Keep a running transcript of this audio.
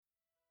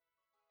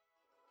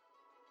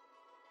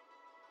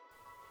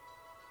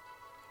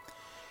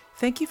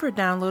Thank you for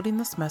downloading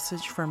this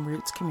message from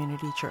Roots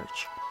Community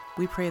Church.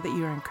 We pray that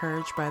you are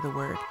encouraged by the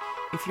word.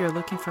 If you are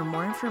looking for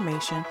more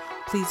information,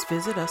 please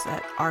visit us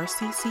at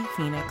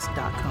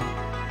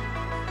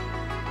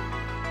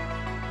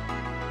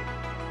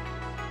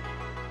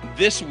rccphoenix.com.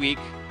 This week,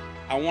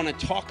 I want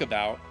to talk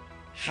about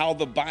how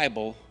the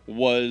Bible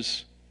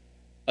was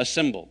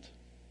assembled.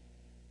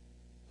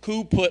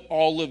 Who put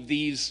all of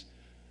these,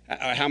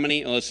 how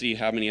many, let's see,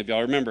 how many of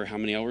y'all remember, how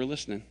many of y'all were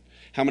listening?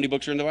 How many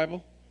books are in the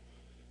Bible?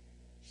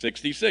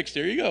 66,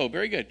 there you go,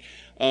 very good.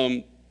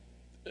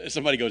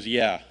 Somebody goes,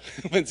 yeah,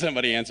 when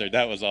somebody answered,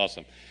 that was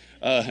awesome.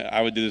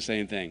 I would do the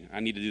same thing. I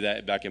need to do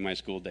that back in my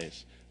school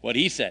days. What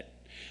he said.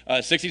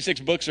 66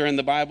 books are in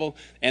the Bible,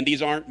 and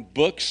these aren't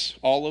books,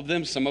 all of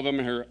them. Some of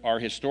them are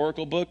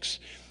historical books.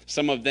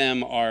 Some of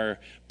them are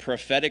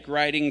prophetic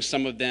writings.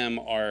 Some of them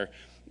are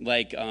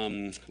like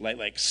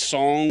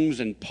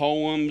songs and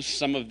poems.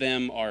 Some of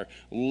them are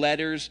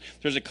letters.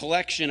 There's a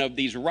collection of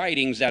these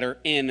writings that are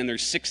in, and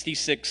there's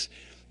 66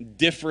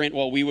 different,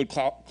 what we would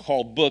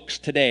call books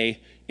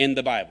today in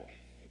the Bible.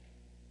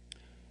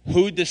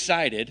 Who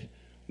decided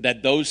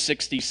that those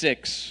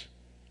 66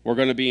 were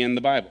going to be in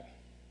the Bible?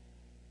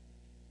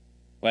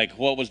 Like,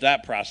 what was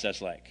that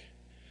process like?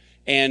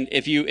 And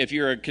if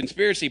you're a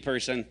conspiracy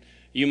person,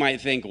 you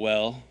might think,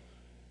 well,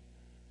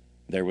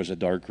 there was a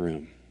dark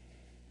room,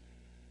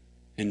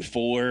 and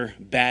 4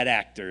 bad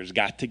actors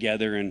got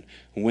together and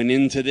went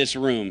into this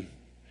room.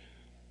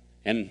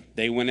 And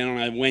they went in on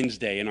a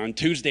Wednesday, and on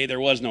Tuesday there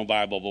was no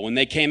Bible. But when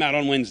they came out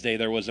on Wednesday,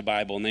 there was a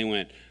Bible, and they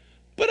went,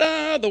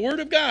 the Word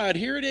of God,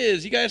 here it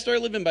is. You guys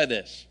start living by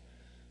this.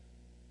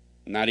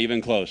 Not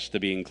even close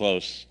to being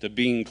close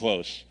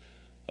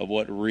of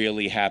what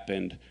really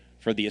happened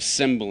for the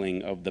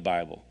assembling of the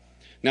Bible.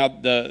 Now,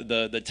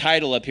 the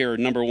title up here,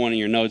 number 1 in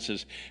your notes,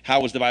 is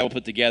how was the Bible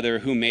put together?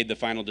 Who made the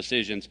final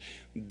decisions?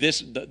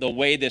 The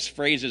way this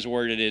phrase is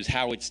worded is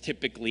how it's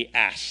typically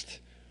asked.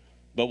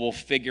 But we'll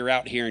figure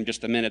out here in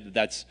just a minute that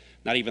that's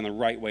not even the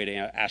right way to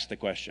ask the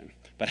question.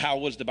 But how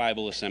was the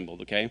Bible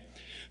assembled, okay?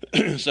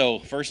 So,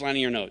 first line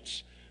of your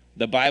notes.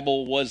 The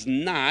Bible was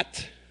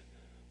not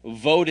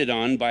voted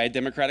on by a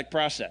democratic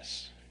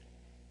process.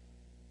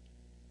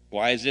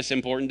 Why is this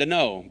important to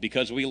know?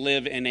 Because we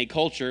live in a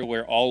culture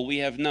where all we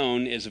have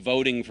known is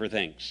voting for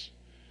things.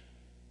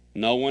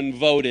 No one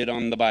voted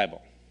on the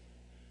Bible.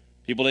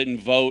 People didn't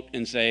vote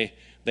and say,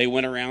 they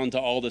went around to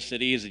all the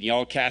cities and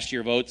y'all cast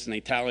your votes and they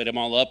tallied them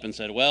all up and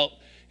said, well,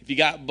 if you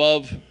got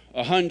above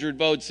 100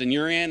 votes, then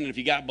you're in, and if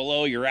you got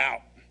below, you're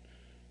out.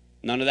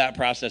 None of that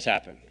process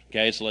happened.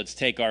 Okay, so let's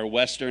take our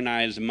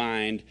westernized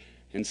mind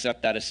and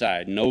set that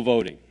aside. No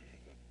voting.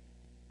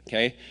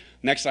 Okay,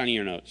 next line of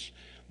your notes.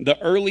 The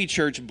early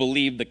church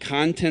believed the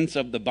contents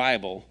of the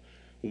Bible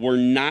were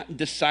not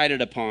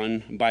decided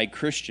upon by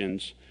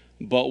Christians,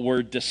 but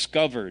were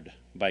discovered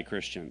by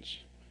Christians.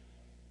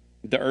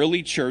 The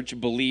early church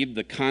believed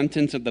the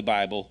contents of the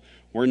Bible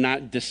were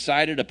not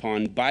decided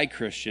upon by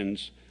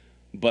Christians,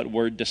 but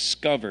were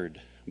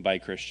discovered by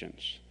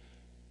Christians.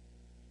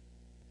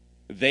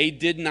 They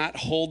did not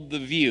hold the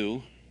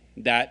view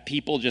that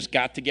people just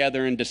got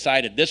together and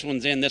decided this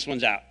one's in, this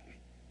one's out.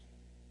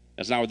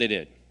 That's not what they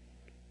did.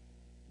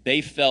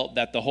 They felt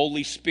that the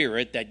Holy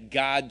Spirit, that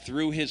God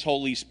through his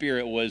Holy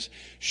Spirit was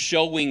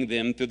showing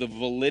them through the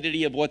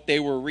validity of what they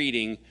were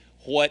reading,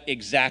 what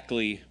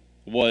exactly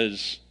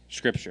was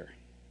Scripture.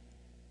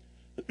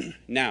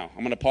 Now,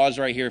 I'm going to pause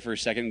right here for a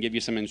second and give you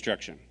some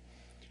instruction.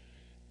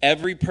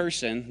 Every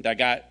person that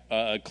got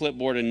a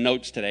clipboard and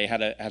notes today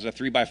has a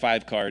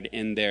 3x5 card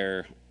in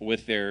there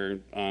with their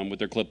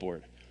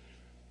clipboard.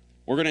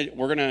 We're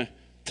gonna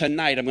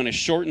tonight. I'm going to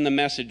shorten the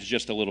message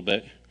just a little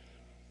bit,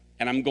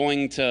 and I'm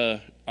going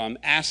to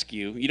ask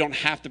you. You don't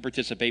have to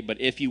participate, but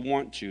if you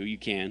want to, you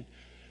can.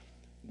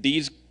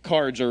 These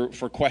cards are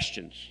for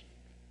questions.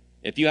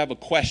 If you have a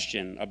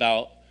question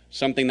about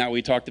something that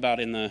we talked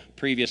about in the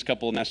previous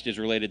couple of messages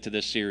related to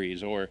this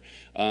series, or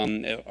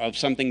of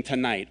something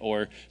tonight,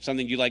 or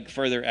something you'd like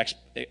further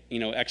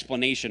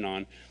explanation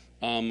on,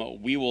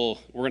 we're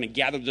going to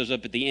gather those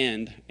up at the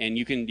end, and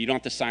you don't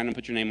have to sign them,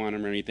 put your name on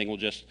them or anything. We'll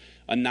just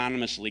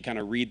anonymously kind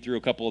of read through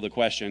a couple of the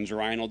questions.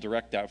 Ryan will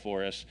direct that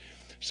for us,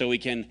 so we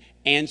can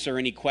answer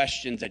any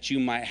questions that you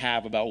might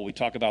have about what we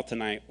talk about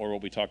tonight or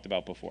what we talked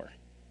about before.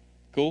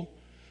 Cool?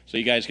 So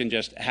you guys can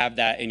just have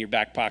that in your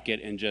back pocket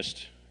and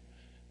just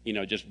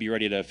be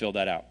ready to fill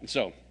that out.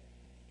 So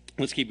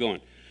let's keep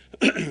going.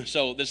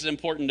 So this is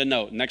important to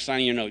note. Next line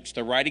of your notes.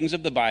 The writings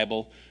of the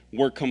Bible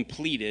were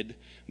completed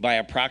by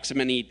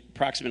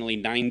approximately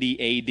 90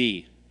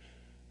 AD.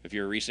 If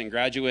you're a recent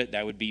graduate,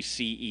 that would be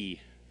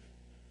CE.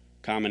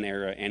 Common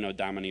Era, Anno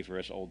Domini for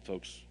us old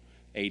folks,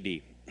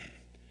 AD.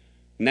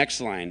 Next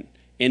line.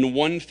 In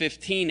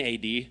 115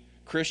 AD,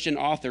 Christian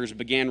authors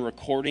began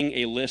recording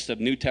a list of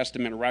New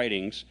Testament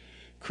writings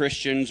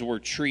Christians were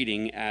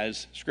treating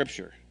as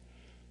Scripture.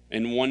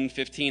 In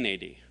 115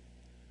 AD.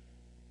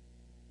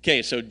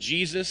 Okay, so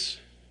Jesus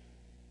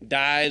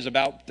dies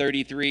about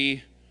 30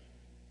 to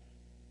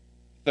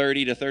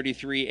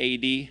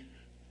 33 AD.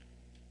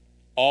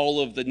 All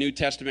of the New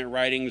Testament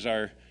writings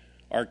are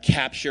are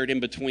captured in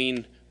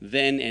between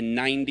then and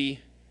 90.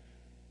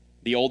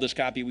 The oldest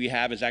copy we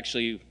have is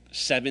actually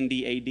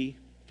 70 AD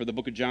for the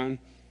book of John.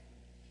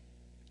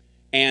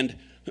 And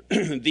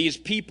these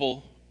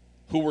people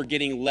who were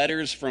getting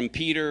letters from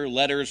Peter,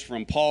 letters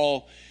from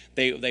Paul,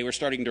 they were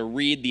starting to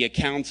read the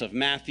accounts of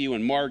Matthew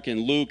and Mark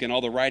and Luke and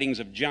all the writings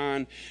of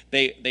John.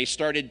 They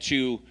started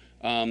to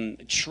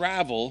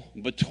travel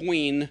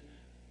between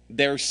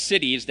their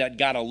cities that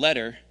got a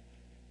letter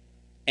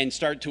and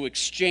start to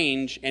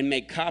exchange and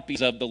make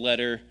copies of the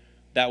letter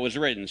that was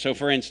written. So,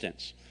 for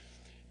instance,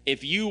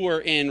 if you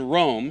were in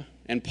Rome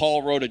and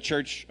Paul wrote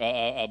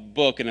a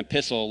book, an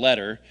epistle, a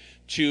letter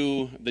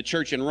to the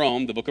church in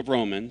Rome, the book of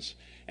Romans,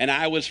 and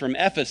I was from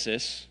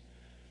Ephesus,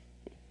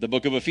 the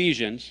book of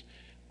Ephesians,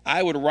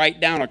 I would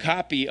write down a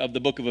copy of the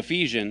book of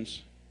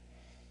Ephesians,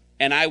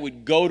 and I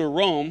would go to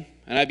Rome,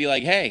 and I'd be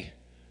like, hey,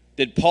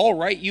 did Paul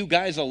write you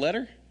guys a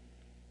letter?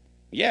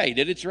 Yeah, he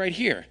did. It's right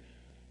here.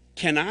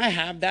 Can I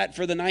have that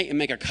for the night and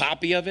make a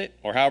copy of it,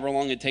 or however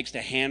long it takes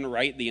to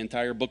handwrite the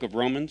entire book of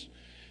Romans?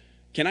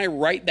 Can I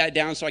write that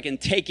down so I can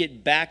take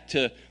it back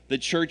to the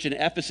church in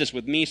Ephesus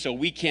with me so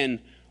we can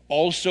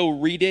also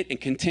read it and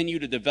continue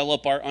to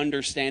develop our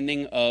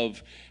understanding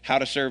of how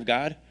to serve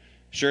God?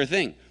 Sure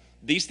thing.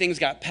 These things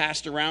got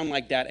passed around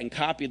like that and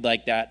copied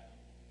like that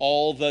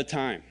all the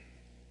time.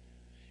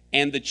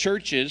 And the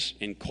churches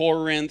in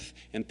Corinth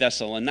and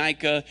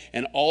Thessalonica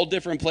and all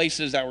different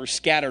places that were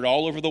scattered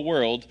all over the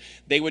world,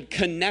 they would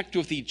connect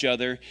with each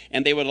other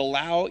and they would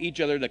allow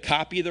each other to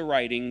copy the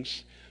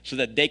writings so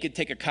that they could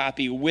take a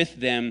copy with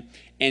them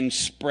and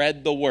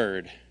spread the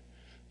word.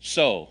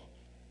 So,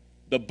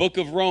 the book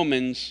of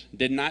Romans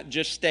did not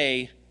just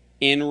stay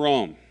in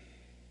Rome.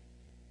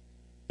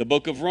 The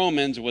book of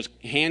Romans was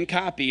hand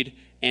copied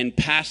and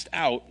passed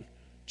out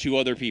to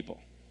other people.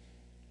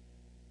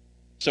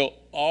 So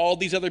all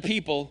these other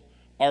people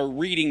are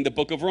reading the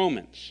book of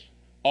Romans.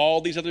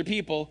 All these other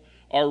people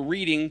are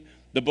reading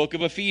the book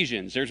of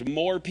Ephesians. There's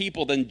more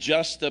people than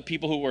just the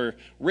people who were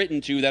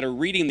written to that are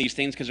reading these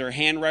things because they're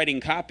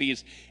handwriting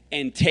copies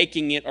and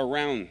taking it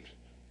around.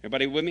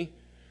 Everybody with me?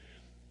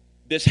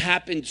 This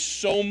happened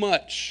so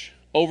much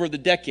over the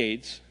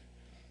decades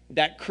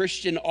that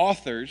Christian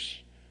authors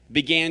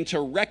began to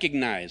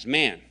recognize,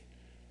 man,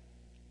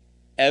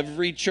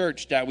 every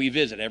church that we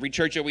visit, every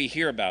church that we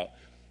hear about,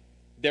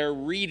 they're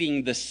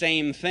reading the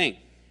same thing.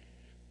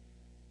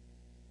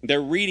 They're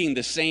reading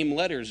the same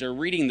letters. They're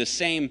reading the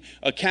same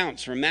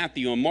accounts from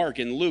Matthew and Mark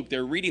and Luke.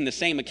 They're reading the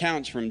same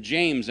accounts from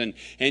James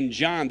and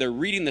John. They're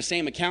reading the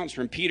same accounts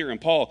from Peter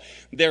and Paul.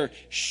 They're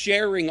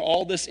sharing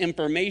all this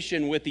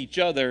information with each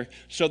other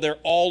so they're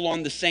all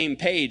on the same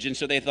page. And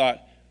so they thought,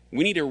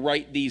 we need to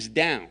write these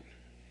down.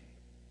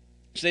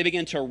 So they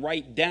began to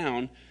write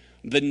down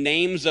the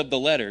names of the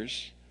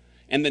letters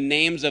and the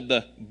names of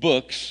the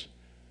books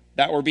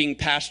that were being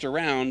passed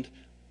around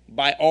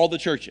by all the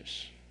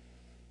churches.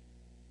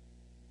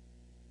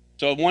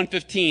 So at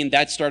 115,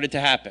 that started to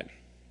happen.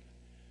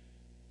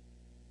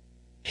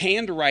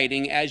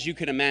 Handwriting, as you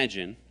can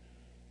imagine,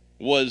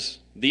 was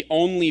the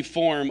only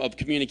form of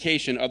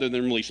communication other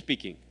than really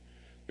speaking.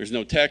 There's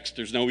no text,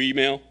 there's no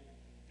email,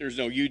 there's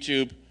no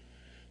YouTube,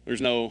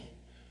 there's no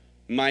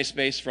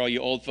MySpace for all you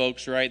old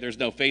folks, right? There's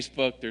no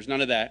Facebook, there's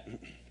none of that.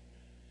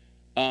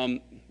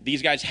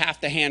 These guys have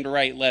to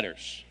handwrite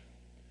letters.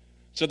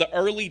 So the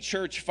early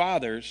church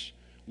fathers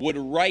would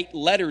write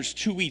letters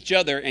to each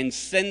other and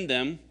send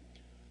them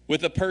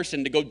with a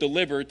person to go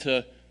deliver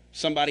to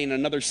somebody in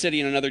another city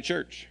in another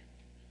church.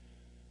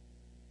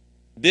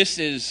 This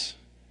is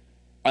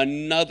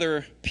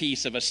another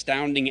piece of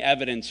astounding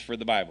evidence for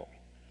the Bible.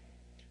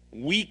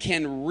 We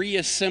can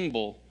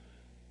reassemble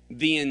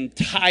the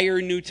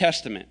entire New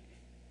Testament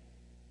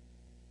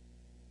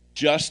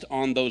just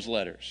on those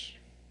letters.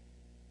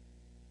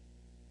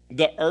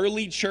 The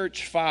early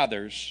church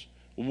fathers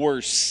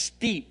were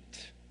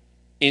steeped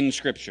in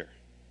Scripture.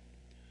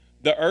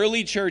 The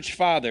early church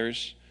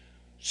fathers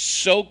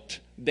soaked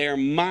their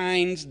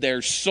minds,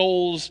 their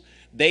souls,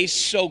 they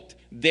soaked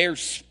their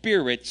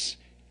spirits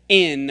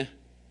in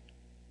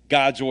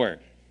God's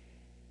Word.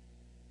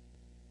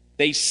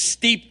 They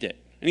steeped it.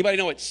 Anybody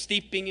know what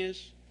steeping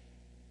is?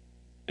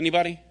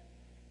 Anybody?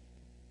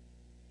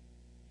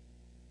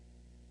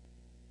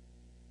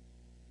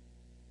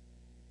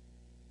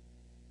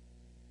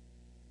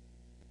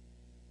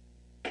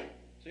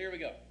 So here we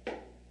go.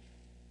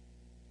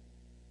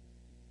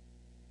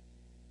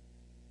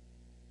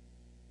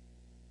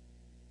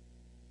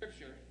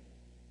 Scripture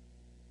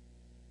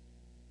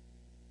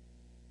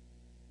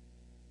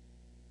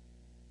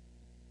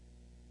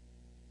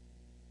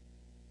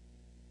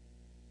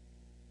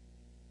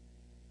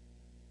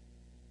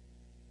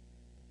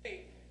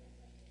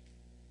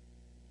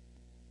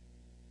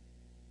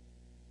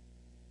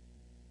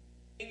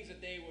things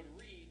that they would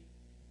read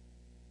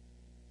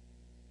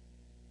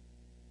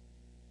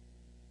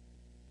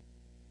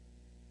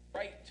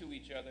write to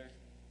each other, and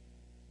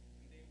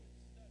they would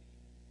study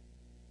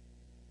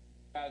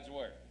God's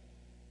Word.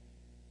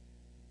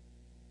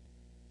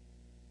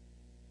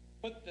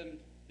 Put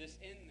this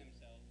in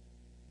themselves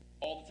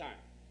all the time.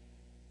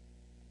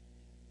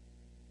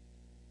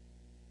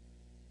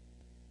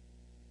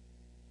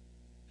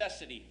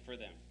 necessity for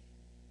them.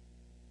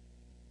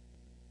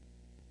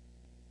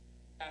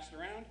 Passed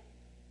around.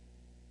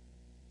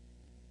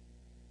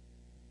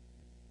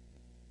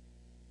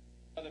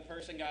 Another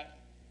person got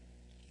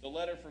the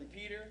letter from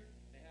Peter.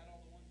 They had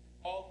all the ones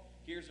from Paul.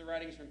 Here's the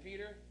writings from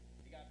Peter.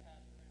 They got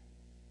passed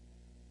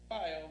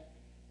around. While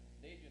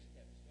they just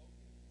kept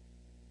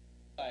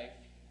soaking life,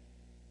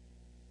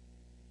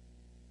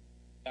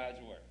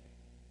 God's word.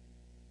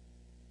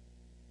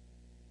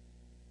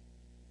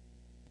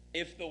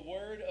 If the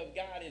word of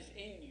God is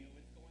in you,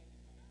 it's going to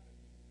come out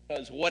of you.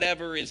 Because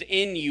whatever is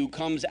in you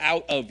comes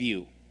out of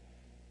you.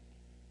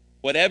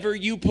 Whatever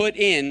you put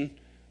in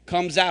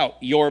comes out.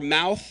 Your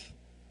mouth,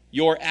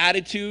 your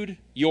attitude,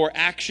 your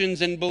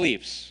actions and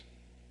beliefs.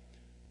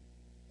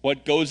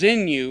 What goes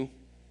in you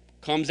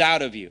comes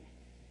out of you.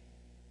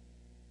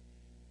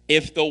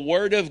 If the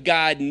word of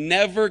God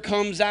never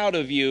comes out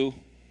of you,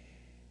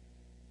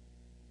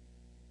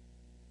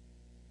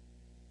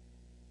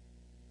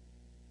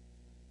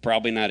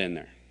 probably not in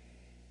there.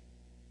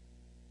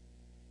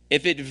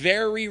 If it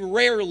very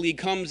rarely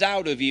comes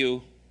out of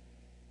you,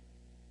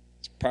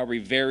 it's probably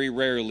very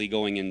rarely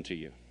going into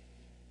you.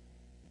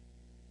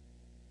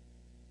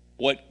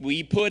 What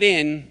we put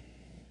in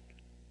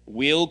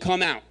will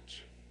come out.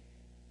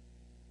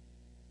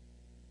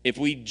 If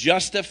we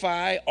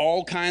justify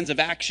all kinds of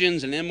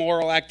actions and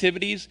immoral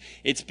activities,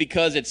 it's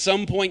because at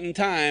some point in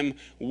time,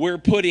 we're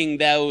putting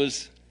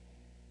those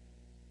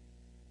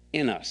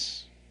in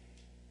us.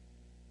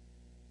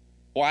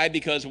 Why?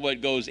 Because what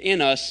goes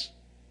in us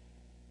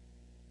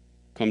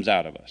comes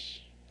out of us.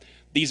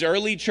 These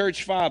early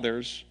church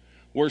fathers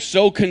were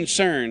so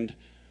concerned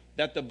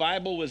that the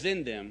Bible was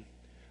in them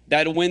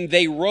that when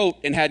they wrote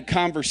and had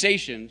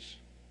conversations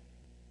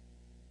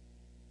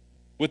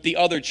with the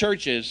other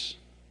churches,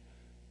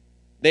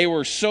 they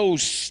were so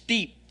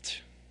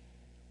steeped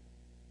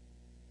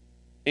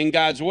in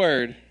God's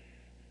word,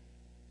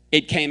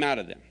 it came out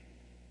of them.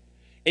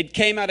 It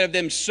came out of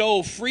them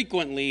so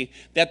frequently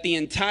that the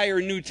entire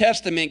New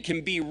Testament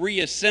can be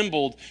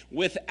reassembled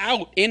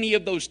without any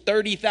of those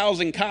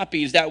 30,000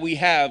 copies that we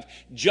have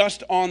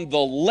just on the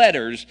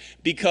letters,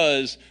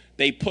 because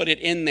they put it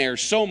in there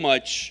so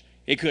much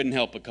it couldn't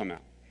help but come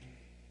out.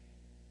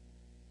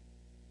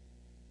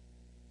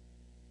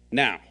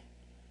 Now,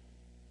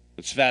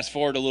 let's fast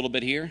forward a little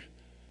bit here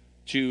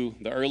to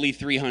the early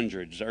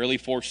 300s, the early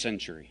 4th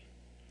century.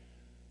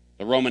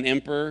 The Roman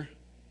emperor,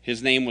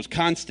 his name was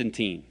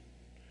Constantine.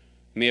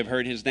 You may have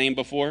heard his name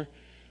before.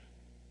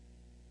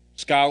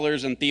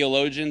 Scholars and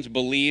theologians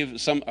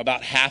believe,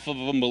 about half of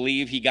them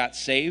believe he got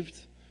saved.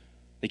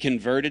 They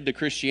converted to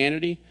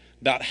Christianity.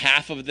 About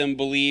half of them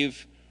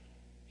believe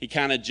he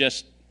kind of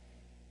just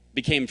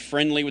became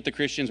friendly with the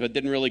Christians but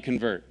didn't really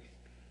convert.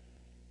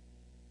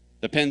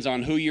 Depends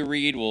on who you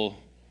read, will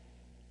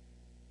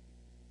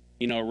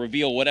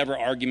reveal whatever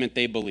argument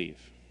they believe.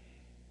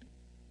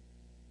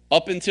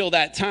 Up until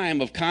that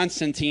time of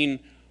Constantine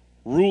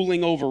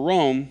ruling over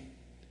Rome,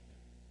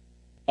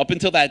 up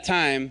until that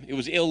time, it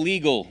was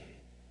illegal.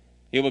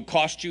 It would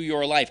cost you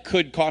your life,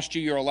 could cost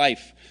you your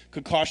life,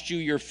 could cost you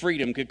your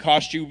freedom, could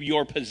cost you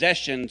your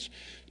possessions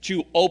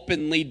to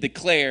openly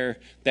declare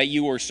that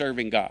you were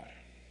serving God.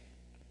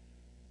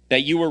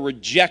 That you were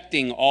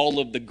rejecting all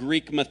of the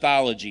Greek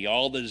mythology,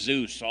 all the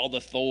Zeus, all the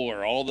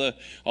Thor, all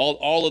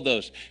of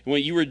those.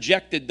 When you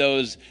rejected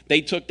those, they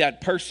took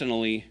that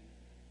personally,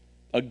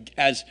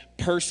 as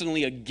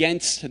personally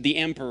against the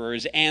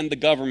emperors and the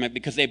government,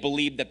 because they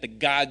believed that the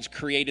gods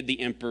created the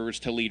emperors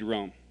to lead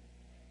Rome.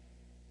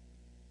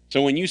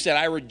 So when you said,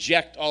 I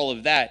reject all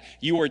of that,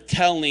 you were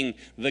telling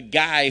the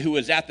guy who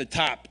was at the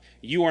top,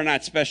 you are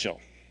not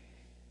special.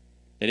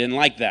 They didn't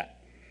like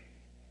that.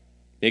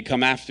 They'd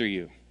come after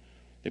you.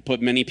 They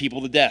put many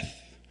people to death.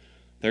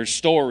 There's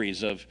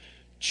stories of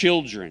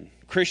children,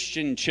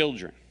 Christian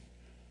children,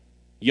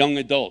 young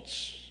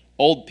adults,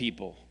 old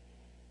people,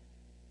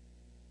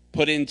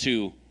 put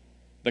into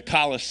the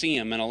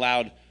Colosseum and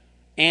allowed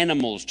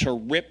animals to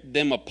rip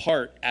them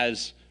apart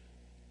as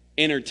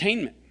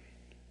entertainment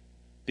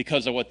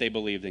because of what they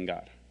believed in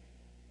God.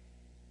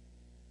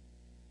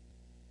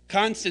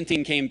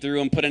 Constantine came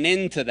through and put an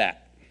end to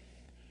that.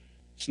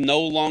 It's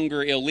no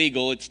longer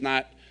illegal. It's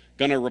not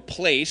going to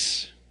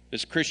replace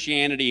this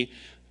Christianity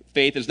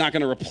faith, is not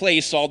going to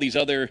replace all these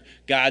other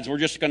gods. We're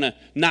just going to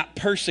not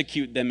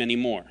persecute them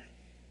anymore.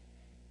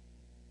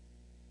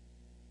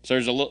 So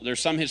there's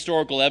some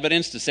historical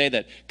evidence to say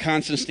that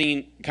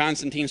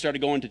Constantine started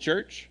going to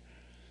church.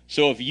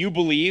 So if you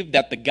believe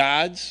that the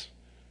gods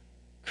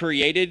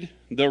created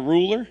the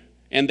ruler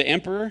and the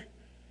emperor,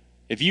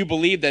 if you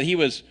believe that he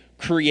was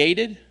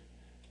created,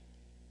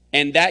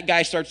 and that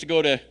guy starts to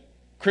go to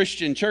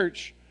Christian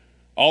church,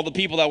 all the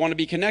people that want to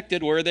be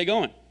connected, where are they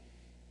going?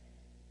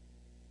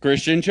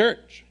 Christian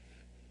church.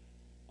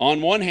 On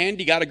one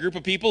hand, you got a group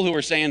of people who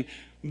are saying,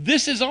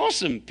 this is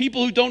awesome.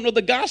 People who don't know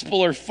the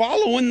gospel are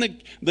following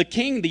the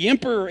king, the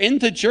emperor,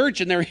 into church,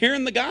 and they're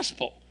hearing the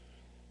gospel.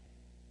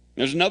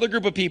 There's another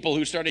group of people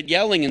who started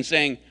yelling and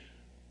saying,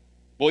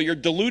 well, you're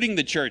diluting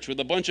the church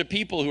with a bunch of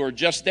people who are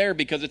just there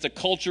because it's a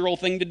cultural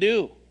thing to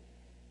do.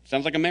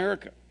 Sounds like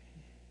America.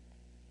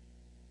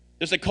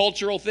 It's a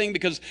cultural thing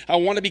because I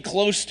want to be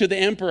close to the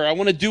emperor. I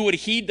want to do what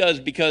he does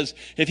because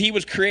if he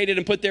was created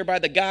and put there by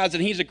the gods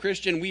and he's a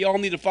Christian, we all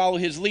need to follow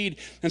his lead.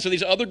 And so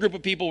these other group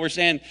of people were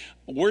saying,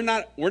 we're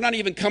not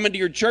even coming to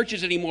your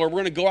churches anymore.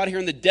 We're going to go out here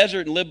in the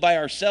desert and live by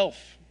ourselves.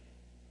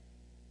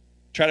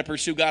 Try to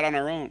pursue God on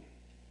our own.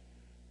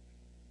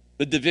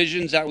 The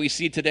divisions that we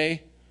see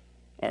today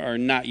are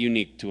not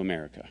unique to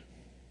America.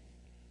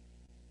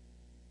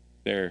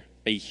 They're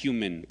a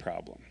human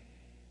problem.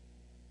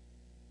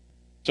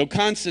 So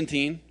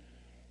Constantine,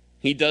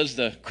 he does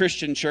the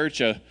Christian church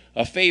a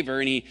favor,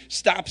 and he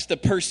stops the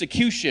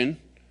persecution.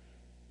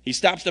 He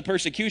stops the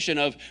persecution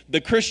of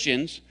the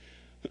Christians.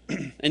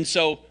 And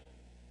so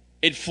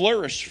it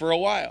flourished for a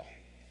while.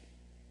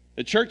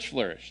 The church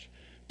flourished.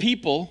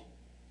 People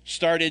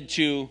started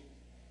to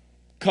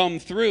come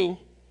through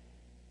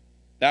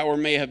that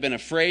may have been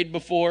afraid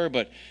before,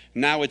 but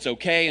now it's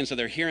okay. And so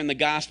they're hearing the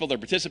gospel, they're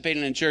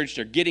participating in church,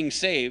 they're getting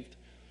saved.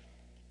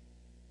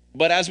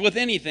 But as with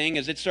anything,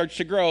 as it starts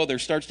to grow, there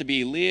starts to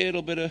be a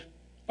little bit of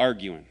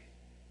arguing,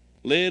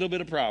 little bit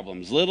of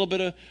problems, little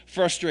bit of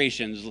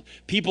frustrations,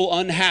 people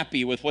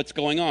unhappy with what's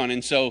going on.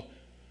 And so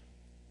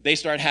they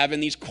start having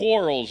these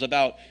quarrels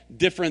about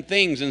different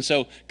things. And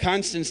so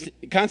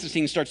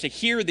Constantine starts to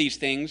hear these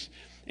things,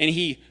 and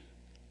he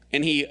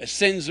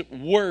sends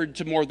word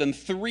to more than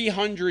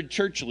 300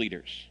 church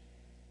leaders.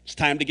 It's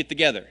time to get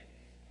together.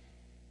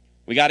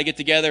 We got to get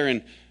together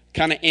and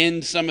kind of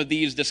end some of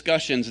these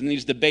discussions and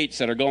these debates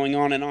that are going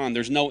on and on.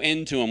 There's no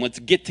end to them. Let's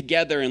get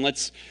together and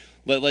let's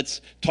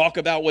talk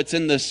about what's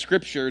in the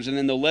scriptures and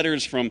in the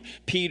letters from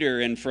Peter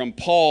and from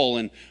Paul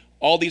and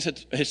all these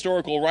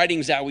historical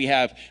writings that we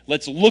have.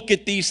 Let's look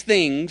at these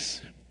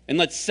things and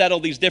let's settle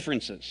these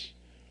differences.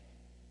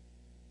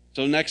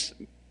 So next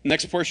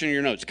portion of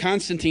your notes.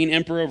 Constantine,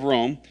 emperor of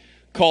Rome,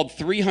 called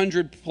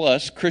 300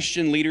 plus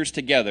Christian leaders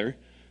together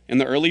in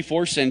the early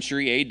 4th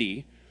century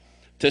AD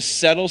to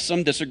settle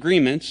some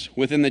disagreements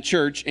within the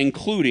church,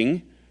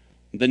 including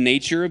the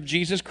nature of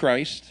Jesus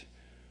Christ,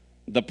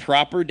 the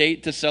proper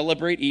date to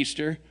celebrate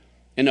Easter,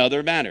 and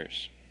other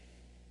matters.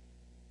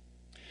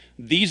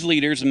 These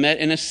leaders met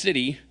in a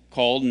city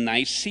called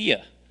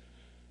Nicaea,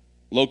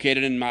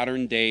 located in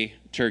modern-day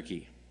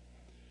Turkey.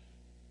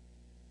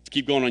 Let's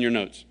keep going on your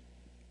notes.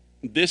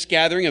 This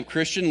gathering of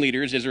Christian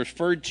leaders is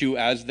referred to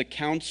as the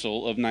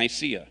Council of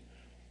Nicaea.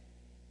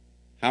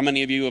 How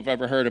many of you have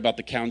ever heard about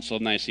the Council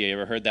of Nicaea?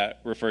 Ever heard that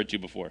referred to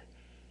before?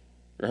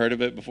 Ever heard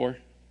of it before?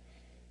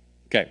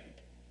 Okay.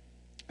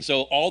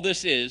 So all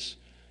this is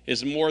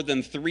more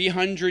than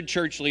 300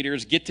 church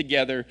leaders get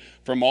together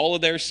from all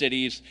of their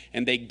cities,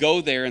 and they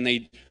go there and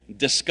they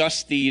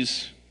discuss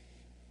these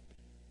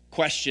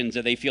questions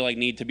that they feel like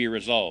need to be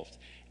resolved.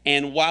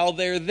 And while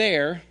they're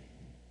there,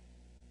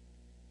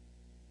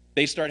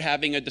 they start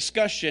having a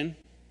discussion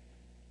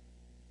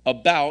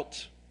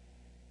about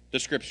the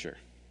Scripture.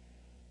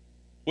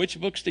 Which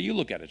books do you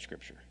look at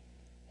Scripture?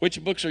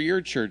 Which books are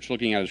your church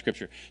looking at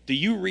Scripture? Do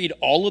you read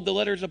all of the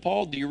letters of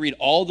Paul? Do you read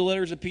all the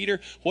letters of Peter?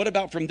 What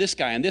about from this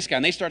guy and this guy?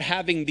 And they start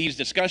having these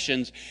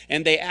discussions,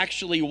 and they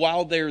actually,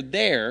 while they're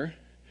there,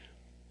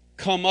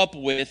 come up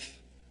with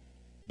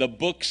the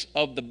books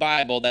of the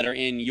Bible that are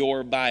in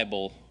your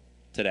Bible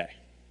today.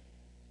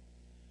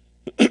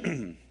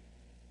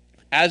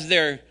 As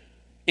they're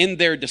in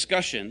their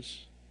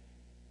discussions,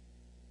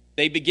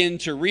 they begin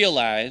to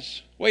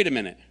realize, wait a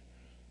minute,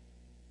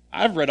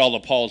 I've read all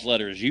of Paul's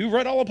letters. You've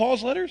read all of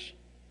Paul's letters?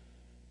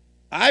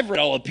 I've read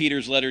all of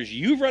Peter's letters.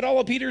 You've read all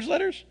of Peter's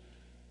letters?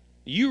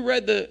 You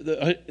read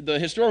the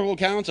historical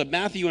accounts of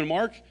Matthew and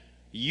Mark?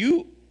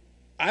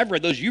 I've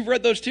read those. You've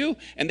read those too?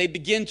 And they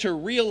begin to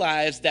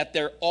realize that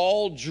they're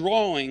all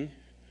drawing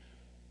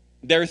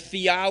their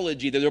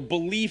theology, their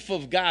belief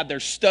of God, their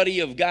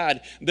study of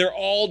God. They're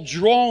all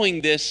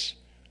drawing this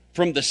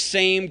from the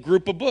same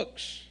group of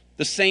books,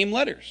 the same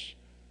letters.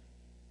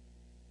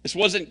 This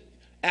wasn't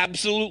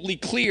absolutely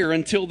clear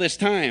until this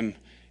time.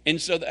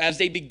 And so as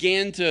they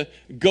began to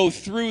go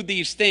through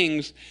these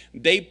things,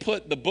 they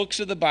put the books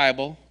of the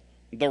Bible,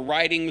 the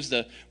writings,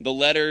 the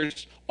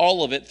letters,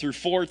 all of it through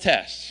 4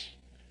 tests.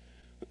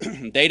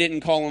 They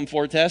didn't call them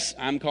 4 tests.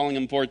 I'm calling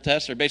them 4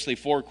 tests. They're basically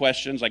 4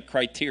 questions, like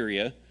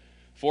criteria.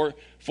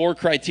 Four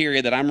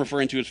criteria that I'm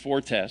referring to as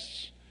 4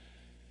 tests.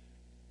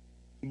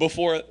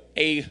 Before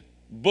a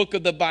book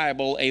of the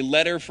Bible, a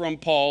letter from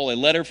Paul, a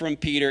letter from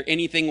Peter,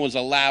 anything was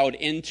allowed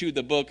into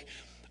the book.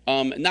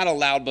 Not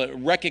allowed,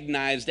 but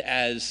recognized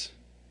as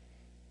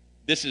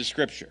this is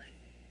Scripture.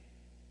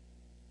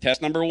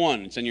 Test number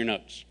 1, it's in your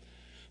notes.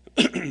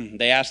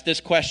 They asked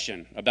this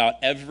question about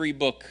every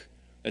book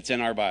that's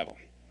in our Bible.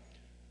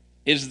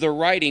 Is the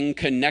writing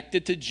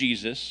connected to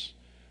Jesus,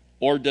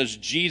 or does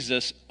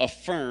Jesus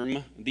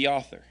affirm the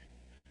author?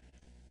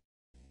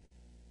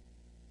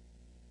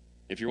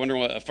 If you're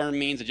wondering what affirm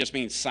means, it just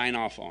means sign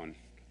off on.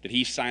 Did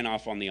he sign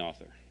off on the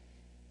author?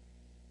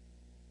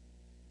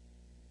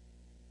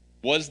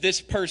 Was this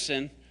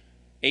person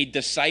a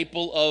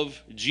disciple of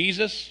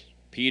Jesus?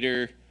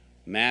 Peter,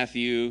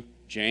 Matthew,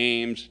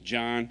 James,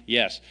 John,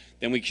 yes,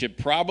 then we should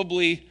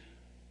probably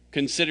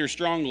consider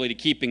strongly to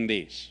keeping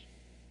these.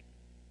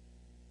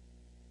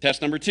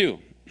 Test number 2.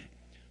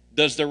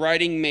 Does the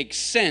writing make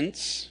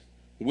sense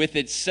with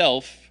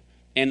itself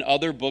and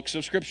other books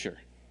of Scripture?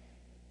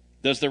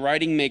 Does the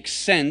writing make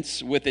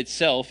sense with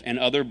itself and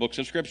other books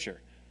of Scripture?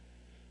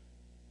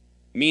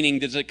 Meaning,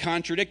 does it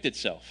contradict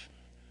itself?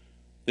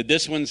 Did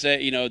this one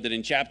say, that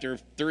in chapter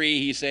 3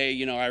 he say,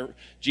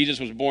 Jesus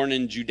was born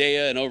in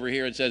Judea, and over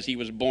here it says he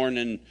was born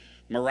in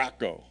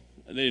Morocco.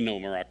 They didn't know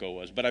what Morocco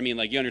was, but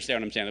you understand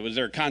what I'm saying. Was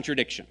there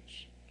contradictions?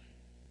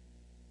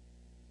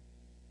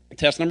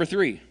 Test number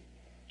 3.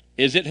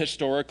 Is it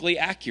historically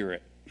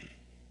accurate?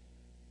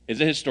 Is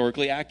it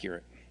historically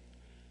accurate?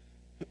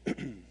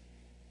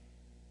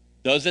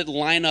 Does it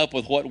line up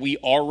with what we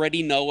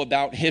already know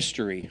about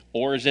history,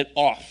 or is it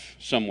off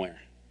somewhere?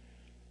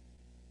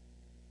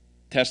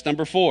 Test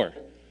number 4.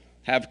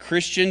 Have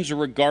Christians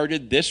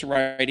regarded this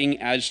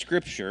writing as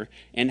Scripture,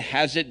 and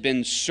has it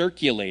been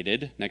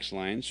circulated, next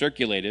line,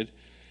 circulated,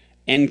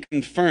 and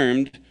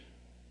confirmed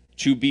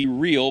to be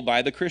real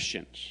by the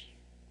Christians?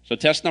 So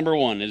test number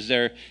 1, is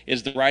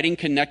the writing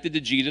connected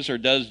to Jesus, or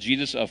does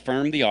Jesus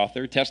affirm the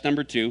author? Test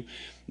number 2,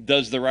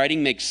 does the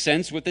writing make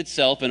sense with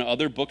itself and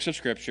other books of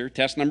Scripture?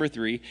 Test number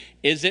 3,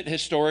 is it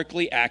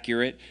historically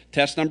accurate?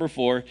 Test number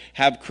 4,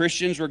 have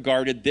Christians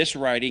regarded this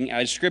writing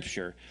as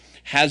Scripture?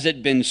 Has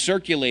it been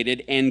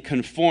circulated and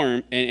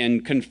confirmed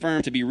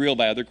to be real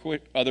by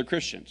other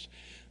Christians?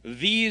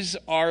 These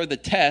are the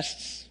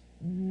tests.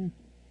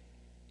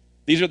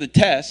 These are the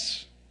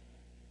tests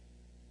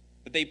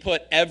that they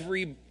put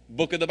every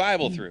book of the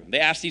Bible through. They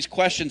ask these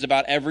questions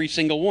about every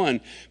single one,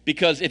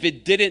 because if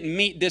it didn't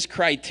meet this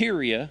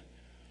criteria,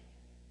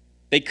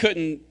 they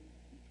couldn't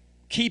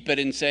keep it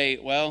and say,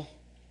 well,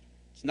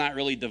 it's not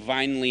really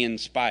divinely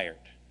inspired.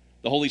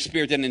 The Holy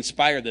Spirit didn't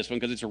inspire this one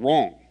because it's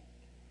wrong.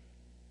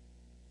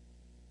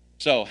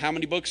 So, how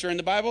many books are in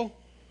the Bible?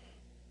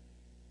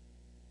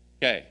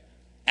 Okay.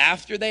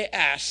 After they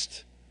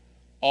asked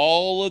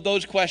all of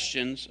those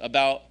questions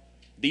about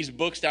these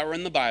books that were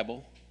in the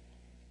Bible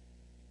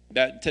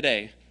that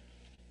today,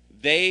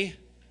 they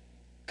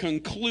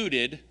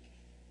concluded,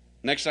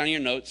 next on your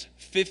notes,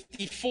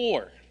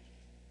 54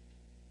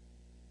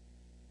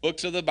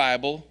 books of the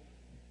Bible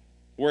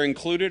were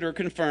included or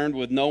confirmed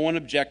with no one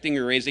objecting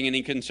or raising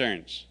any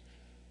concerns.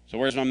 So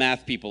where's my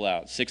math people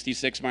out?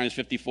 66 minus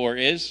 54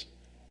 is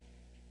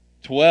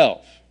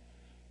 12.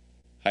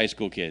 High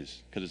school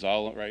kids, because it's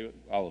all right,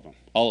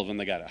 all of them,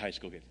 they got it, high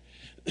school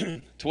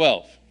kids.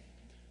 12.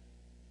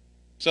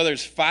 So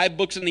there's 5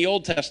 books in the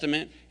Old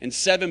Testament and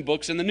 7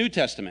 books in the New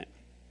Testament.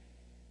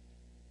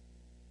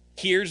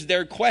 Here's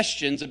their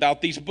questions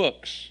about these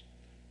books.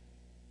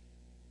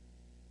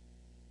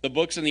 The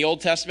books in the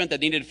Old Testament that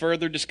needed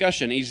further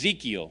discussion.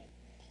 Ezekiel.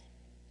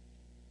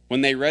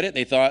 When they read it,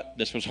 they thought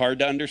this was hard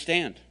to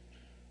understand.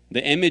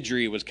 The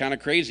imagery was kind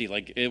of crazy.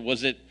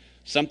 Was it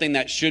something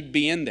that should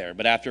be in there?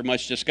 But after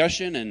much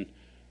discussion and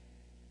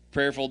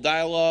prayerful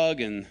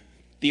dialogue and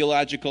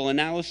theological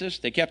analysis,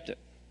 they kept it.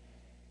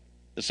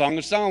 The Song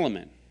of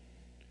Solomon.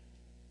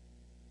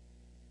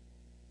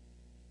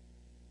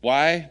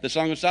 Why the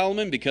Song of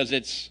Solomon? Because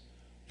it's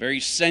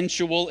very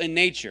sensual in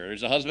nature.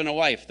 There's a husband and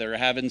wife that are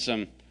having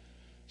some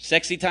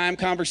sexy time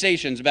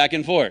conversations back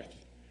and forth.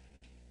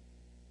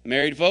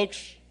 Married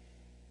folks,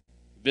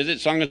 visit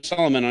Song of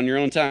Solomon on your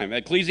own time.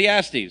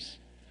 Ecclesiastes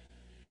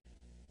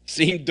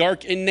seemed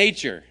dark in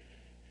nature.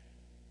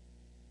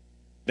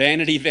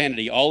 Vanity,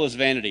 vanity, all is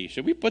vanity.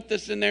 Should we put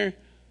this in there?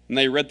 And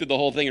they read through the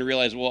whole thing and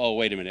realized, well, oh,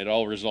 wait a minute, it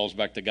all resolves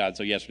back to God,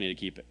 so yes, we need to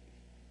keep it.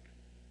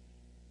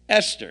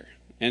 Esther.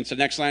 And it's the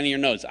next line in your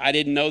notes. I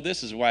didn't know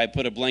this is why I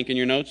put a blank in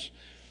your notes.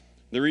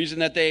 The reason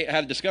that they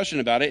had a discussion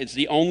about it, it's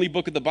the only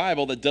book of the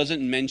Bible that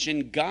doesn't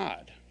mention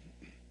God.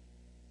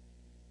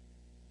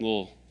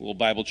 Little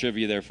Bible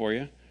trivia there for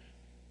you.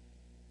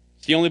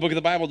 It's the only book of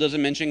the Bible that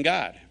doesn't mention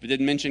God. If it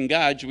didn't mention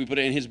God, should we put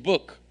it in his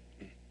book?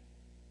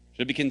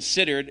 Should it be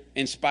considered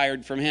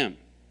inspired from him?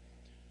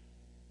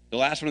 The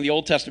last one of the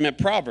Old Testament,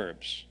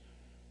 Proverbs.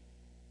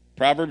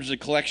 Proverbs is a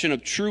collection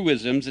of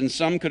truisms, and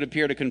some could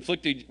appear to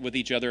conflict with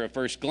each other at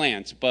first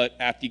glance, but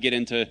after you get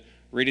into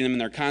reading them in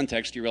their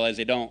context, you realize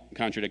they don't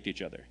contradict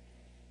each other.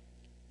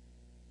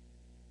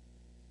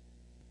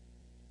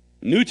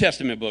 New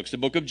Testament books, the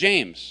book of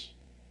James.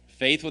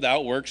 Faith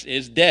without works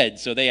is dead.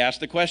 So they asked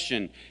the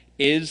question,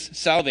 is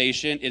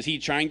he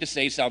trying to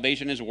say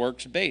salvation is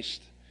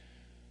works-based?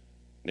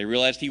 They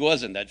realized he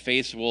wasn't.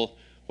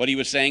 What he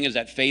was saying is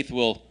that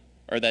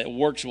that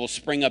works will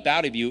spring up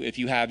out of you if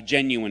you have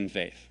genuine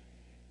faith.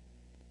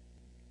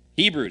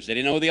 Hebrews, they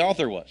didn't know who the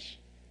author was.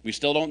 We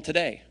still don't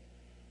today.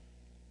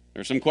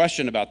 There's some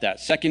question about that.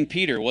 2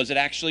 Peter, was it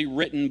actually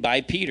written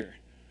by Peter?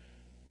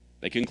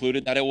 They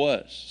concluded that it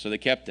was, so they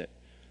kept it.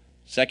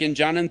 2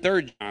 John and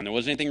 3 John, there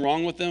wasn't anything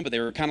wrong with them, but they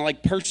were kind of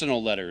like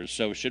personal letters,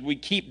 so should we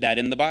keep that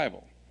in the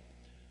Bible?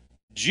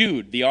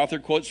 Jude, the author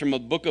quotes from a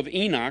book of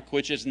Enoch,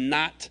 which is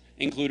not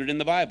included in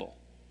the Bible.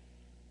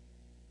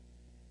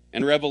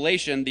 In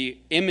Revelation, the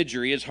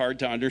imagery is hard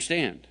to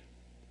understand.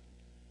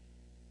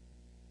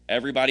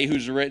 Everybody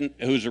who's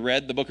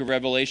read the book of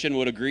Revelation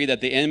would agree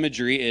that the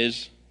imagery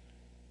is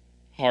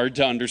hard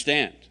to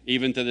understand,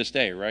 even to this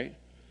day, right?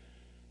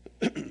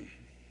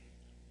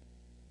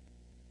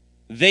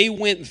 They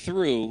went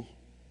through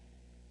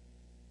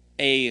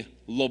a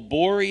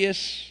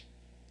laborious,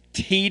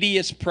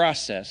 tedious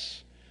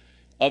process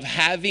of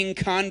having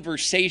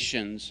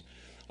conversations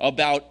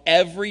about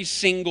every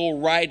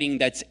single writing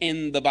that's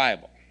in the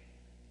Bible.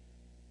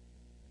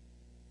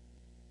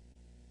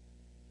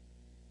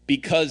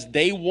 Because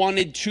they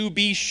wanted to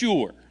be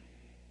sure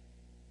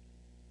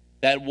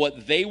that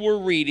what they were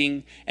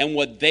reading and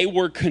what they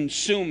were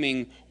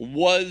consuming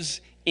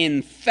was,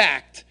 in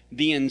fact,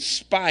 the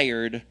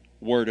inspired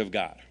Word of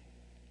God.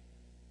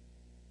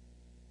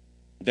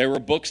 There were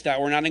books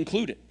that were not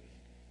included.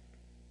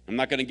 I'm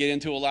not going to get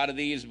into a lot of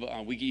these,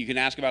 but you can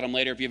ask about them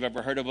later if you've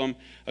ever heard of them.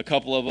 A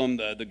couple of them,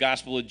 the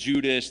Gospel of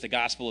Judas, the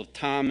Gospel of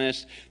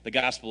Thomas, the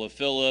Gospel of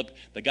Philip,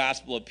 the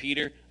Gospel of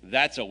Peter.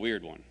 That's a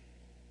weird one.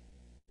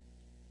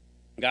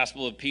 The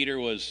Gospel of Peter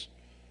was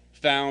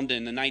found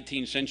in the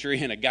 19th century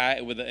in a guy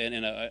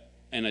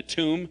in a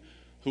tomb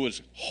who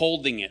was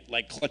holding it,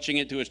 like clutching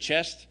it to his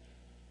chest.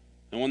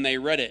 And when they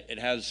read it, it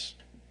has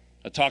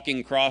a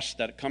talking cross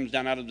that comes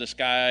down out of the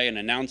sky and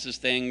announces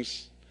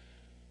things.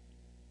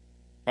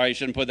 Probably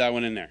shouldn't put that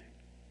one in there.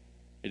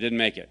 It didn't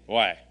make it.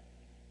 Why?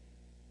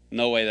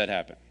 No way that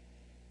happened.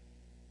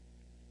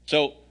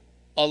 So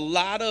a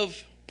lot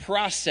of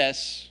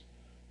process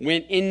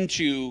went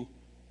into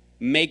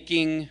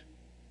making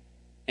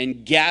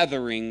and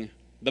gathering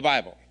the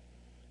Bible.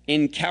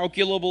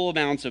 Incalculable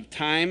amounts of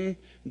time,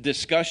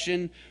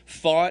 discussion,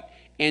 thought,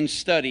 and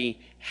study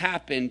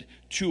happened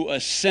to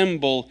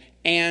assemble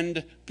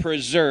and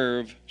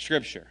preserve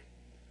Scripture.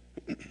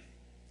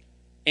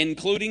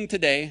 Including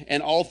today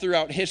and all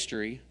throughout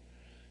history,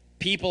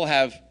 people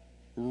have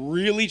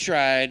really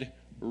tried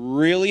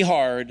really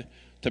hard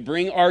to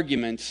bring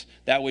arguments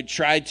that would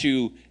try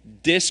to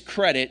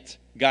discredit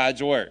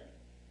God's Word.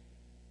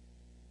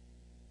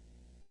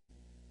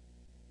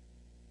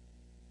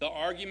 The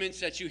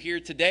arguments that you hear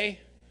today,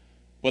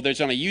 whether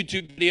it's on a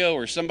YouTube video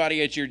or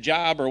somebody at your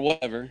job or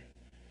whatever,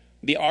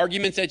 the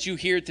arguments that you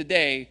hear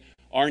today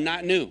are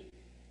not new.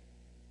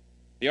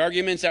 The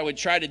arguments that would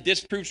try to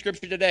disprove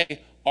Scripture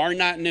today are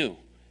not new.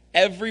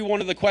 Every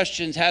one of the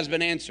questions has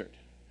been answered.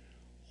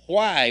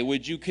 Why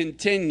would you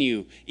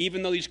continue,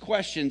 even though these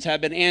questions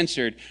have been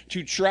answered,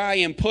 to try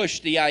and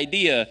push the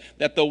idea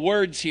that the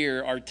words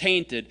here are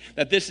tainted,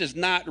 that this is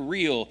not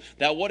real,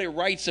 that what it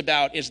writes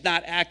about is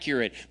not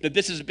accurate, that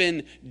this has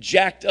been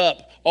jacked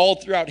up all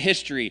throughout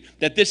history,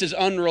 that this is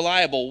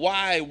unreliable?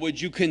 Why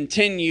would you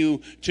continue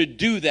to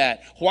do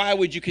that? Why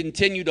would you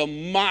continue to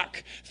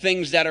mock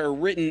things that are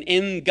written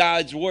in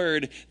God's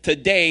Word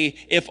today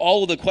if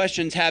all of the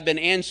questions have been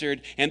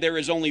answered and there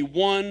is only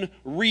one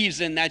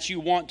reason that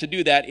you want to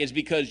do that? Is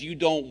because you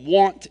don't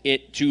want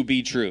it to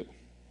be true.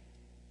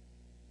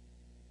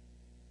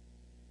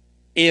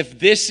 If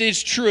this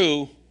is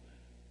true,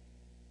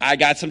 I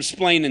got some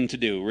splaining to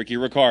do, Ricky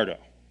Ricardo.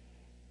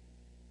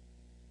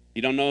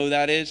 You don't know who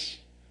that is?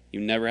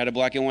 You've never had a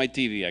black and white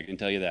TV, I can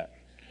tell you that.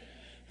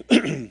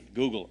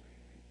 Google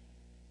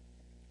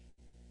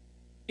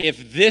it.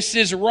 If this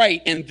is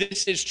right and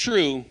this is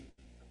true,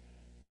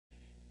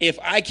 if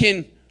I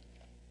can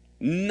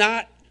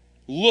not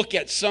look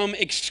at some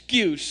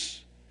excuse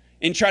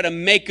and try to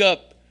make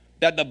up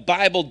that the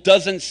Bible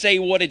doesn't say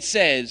what it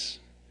says,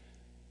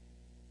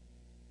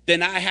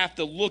 then I have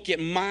to look at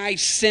my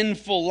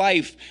sinful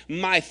life,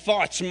 my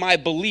thoughts, my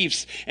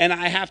beliefs, and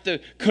I have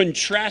to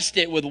contrast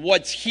it with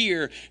what's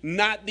here,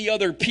 not the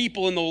other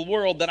people in the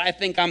world that I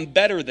think I'm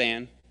better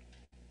than.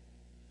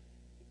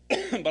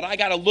 But I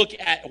got to look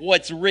at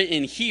what's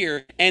written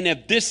here, and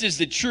if this is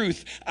the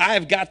truth,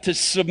 I've got to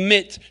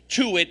submit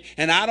to it,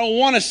 and I don't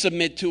want to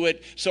submit to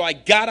it, so I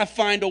got to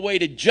find a way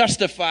to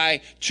justify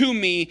to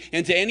me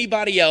and to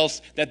anybody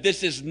else that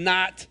this is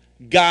not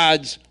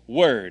God's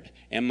Word.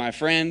 And my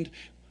friend,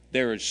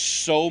 there is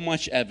so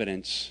much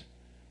evidence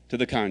to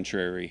the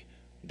contrary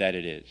that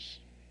it is.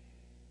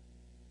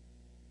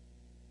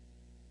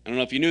 I don't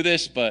know if you knew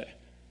this, but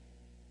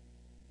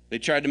they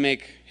tried to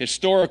make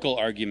historical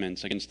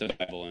arguments against the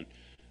Bible, and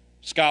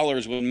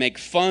scholars would make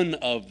fun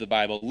of the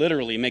Bible,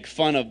 literally make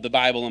fun of the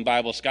Bible and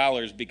Bible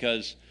scholars,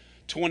 because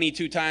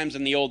 22 times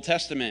in the Old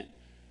Testament,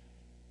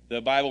 the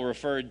Bible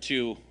referred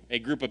to a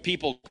group of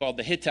people called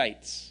the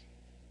Hittites.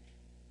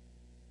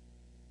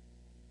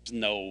 There's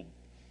no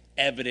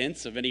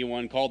evidence of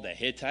anyone called the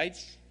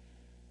Hittites,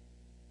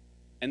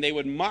 and they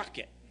would mock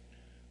it.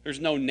 There's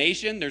no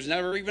nation, there's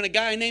never even a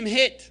guy named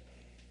Hit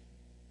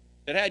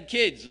that had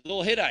kids,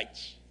 little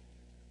Hittites.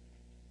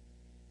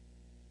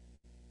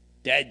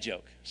 Dad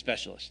joke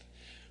specialist.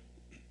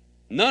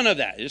 None of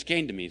that. It just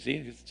came to me. See,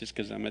 it's just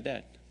because I'm a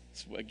dad.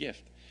 It's a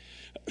gift.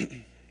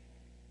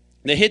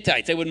 The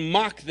Hittites, they would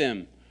mock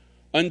them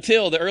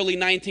until the early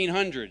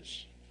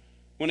 1900s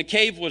when a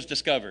cave was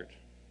discovered.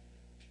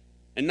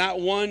 And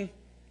not one,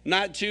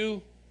 not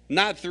two,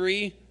 not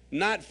three,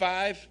 not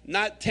five,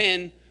 not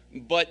 10,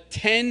 but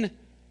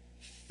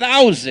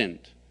 10,000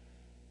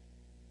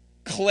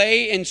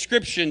 clay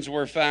inscriptions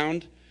were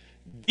found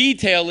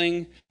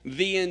detailing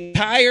the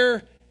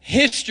entire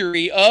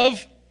history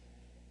of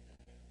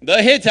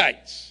the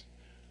Hittites.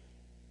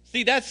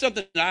 See, that's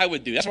something that I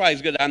would do. That's why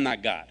it's good that I'm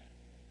not God.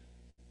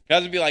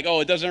 God would be like,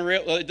 oh, it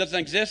doesn't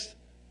exist?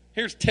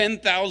 Here's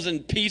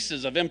 10,000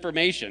 pieces of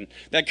information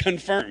that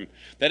confirm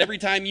that every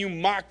time you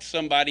mocked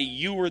somebody,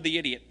 you were the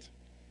idiot.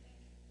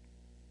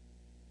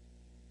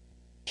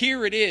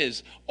 Here it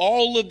is,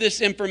 all of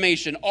this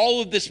information,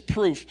 all of this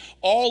proof,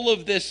 all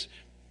of this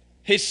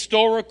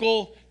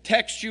historical,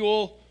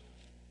 textual,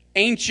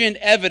 ancient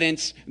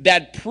evidence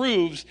that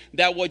proves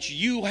that what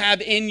you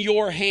have in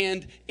your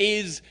hand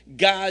is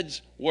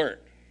God's word.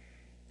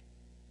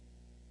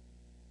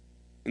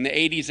 In the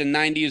 80s and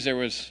 90s, there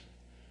was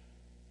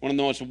one of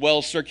the most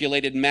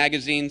well-circulated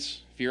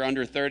magazines. If you're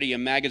under 30, a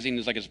magazine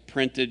is like a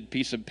printed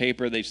piece of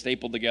paper they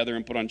stapled together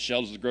and put on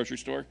shelves at the grocery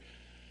store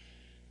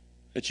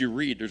that you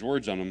read. There's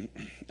words on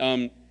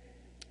them.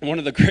 One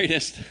of the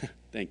greatest,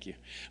 thank you.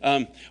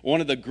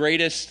 One of the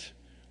greatest,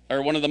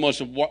 or one of the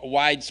most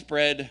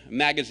widespread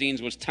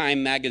magazines was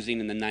Time magazine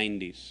in the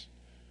 90s.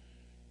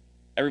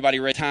 Everybody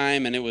read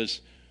Time, and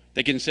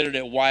they considered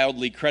it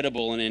wildly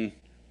credible. And in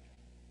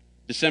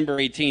December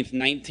 18th,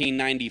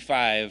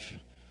 1995,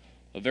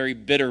 a very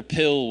bitter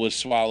pill was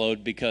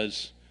swallowed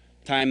because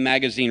Time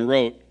magazine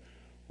wrote,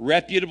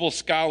 reputable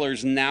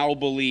scholars now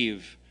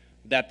believe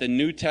that the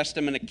New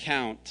Testament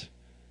account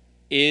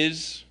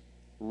is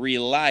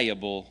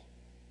reliable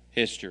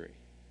history.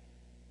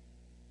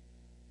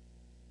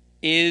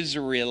 Is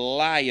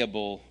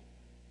reliable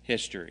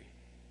history.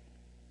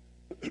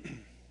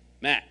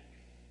 Matt,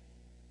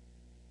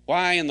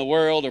 why in the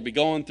world are we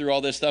going through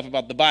all this stuff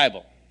about the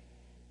Bible?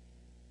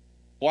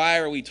 Why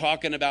are we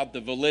talking about the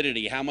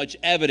validity, how much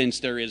evidence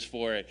there is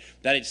for it,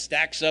 that it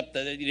stacks up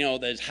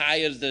as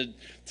high as the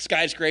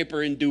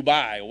skyscraper in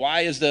Dubai?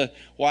 Why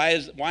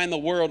in the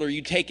world are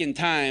you taking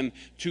time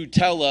to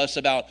tell us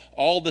about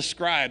all the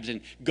scribes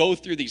and go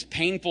through these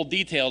painful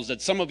details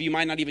that some of you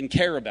might not even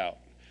care about?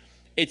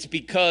 It's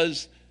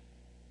because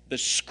the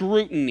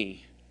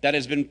scrutiny that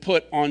has been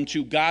put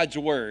onto God's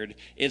word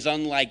is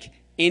unlike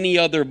any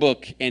other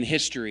book in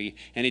history,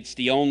 and it's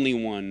the only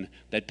one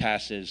that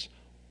passes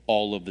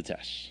all of the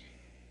tests.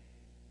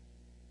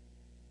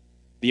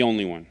 The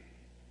only one.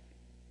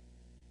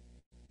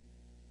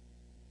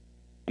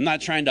 I'm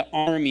not trying to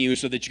arm you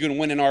so that you're going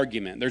to win an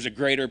argument. There's a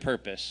greater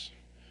purpose.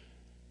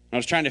 I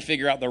was trying to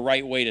figure out the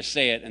right way to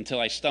say it until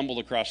I stumbled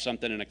across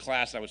something in a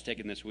class I was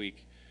taking this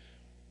week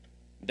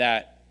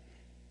that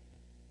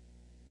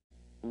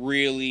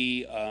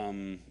really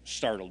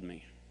startled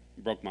me,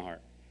 broke my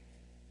heart.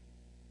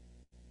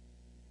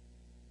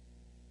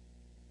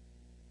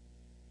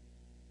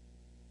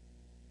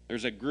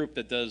 There's a group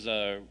that does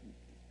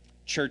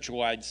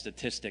church-wide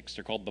statistics.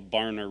 They're called the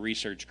Barna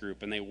Research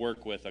Group, and they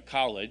work with a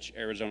college,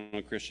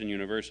 Arizona Christian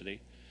University,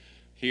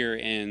 here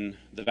in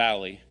the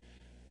Valley.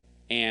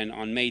 And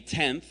on May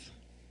 10th,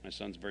 my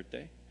son's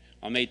birthday,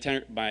 on May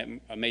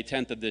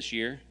 10th of this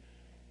year,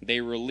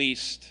 they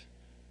released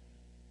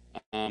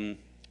some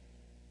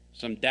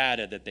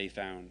data that they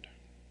found.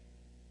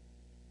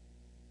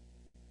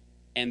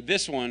 And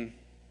this one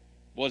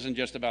wasn't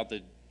just about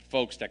the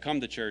folks that come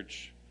to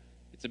church.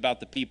 It's about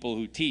the people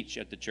who teach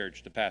at the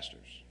church, the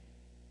pastors.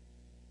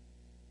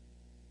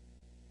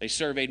 They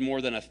surveyed more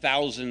than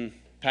 1,000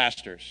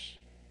 pastors,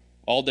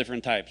 all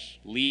different types,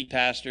 lead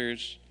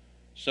pastors,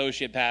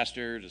 associate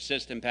pastors,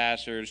 assistant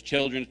pastors,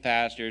 children's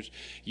pastors,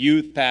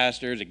 youth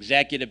pastors,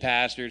 executive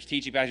pastors,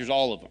 teaching pastors,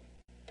 all of them.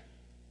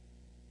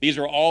 These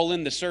are all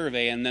in the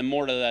survey, and then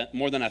more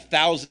than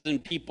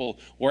 1,000 people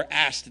were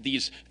asked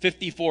these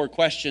 54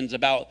 questions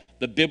about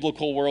the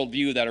biblical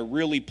worldview that are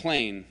really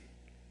plain.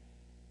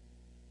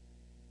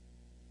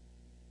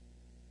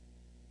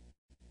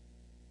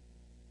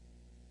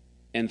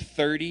 And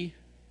 37%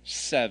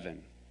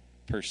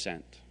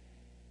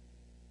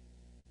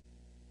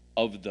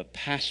 of the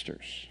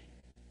pastors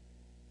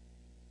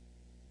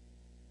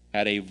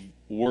had a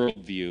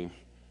worldview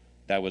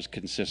that was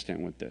consistent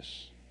with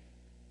this.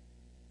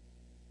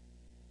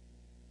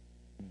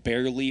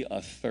 Barely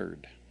a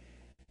third.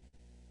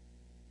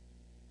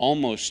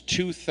 Almost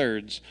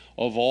 2/3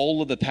 of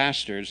all of the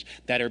pastors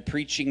that are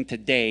preaching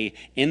today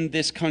in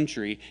this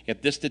country,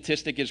 if this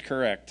statistic is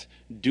correct,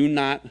 do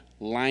not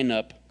line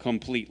up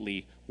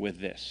completely with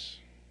this.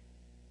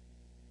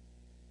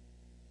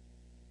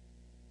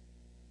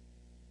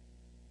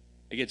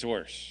 It gets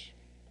worse.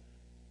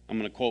 I'm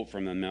going to quote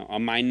from them now. A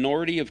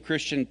minority of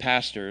Christian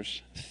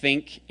pastors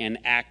think and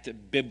act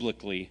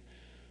biblically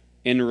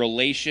in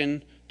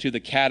relation to the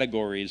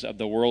categories of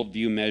the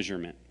worldview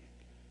measurement.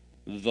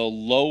 The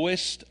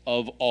lowest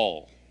of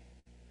all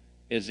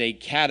is a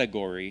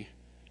category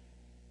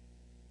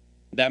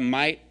that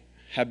might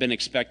have been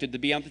expected to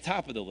be on the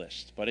top of the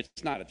list, but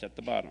it's not. It's at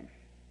the bottom.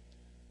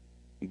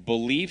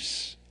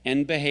 Beliefs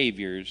and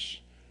behaviors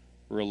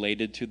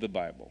related to the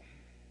Bible.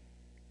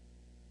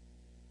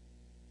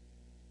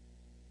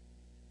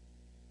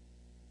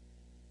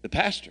 The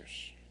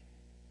pastors.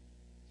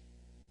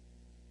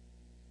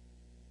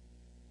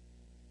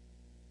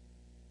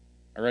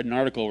 read an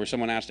article where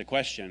someone asked a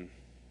question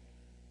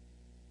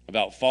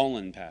about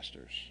fallen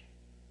pastors.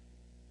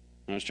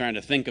 I was trying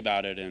to think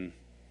about it and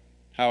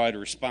how I'd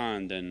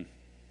respond, and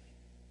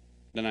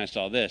then I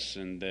saw this,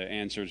 and the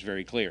answer is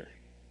very clear.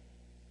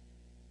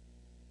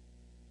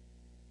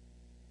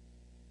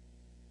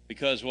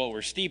 Because what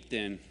we're steeped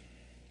in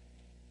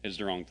is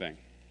the wrong thing.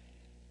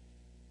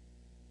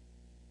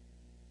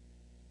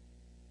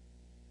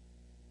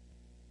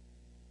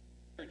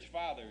 Church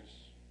fathers,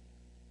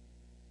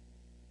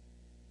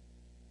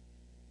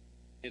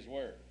 His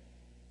Word.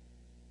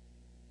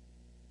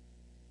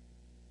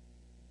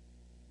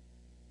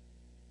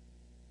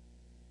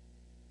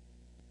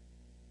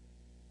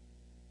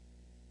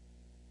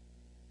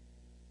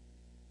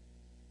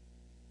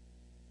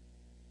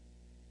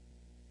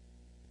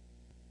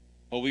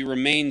 What we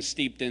remain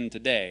steeped in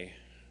today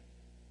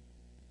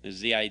is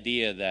the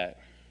idea that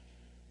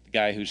the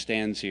guy who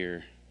stands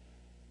here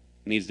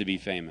needs to be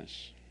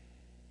famous.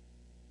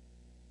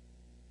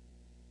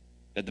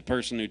 That the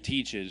person who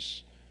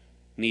teaches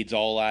needs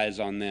all eyes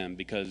on them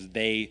because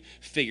they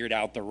figured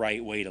out the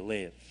right way to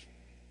live.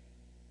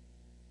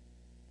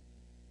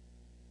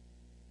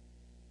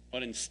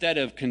 But instead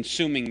of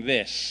consuming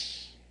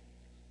this,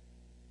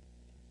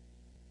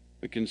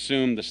 we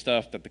consume the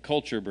stuff that the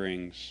culture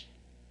brings.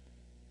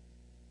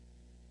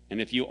 And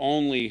if you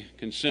only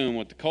consume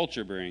what the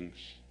culture brings,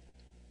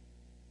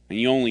 and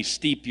you only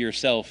steep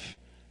yourself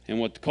in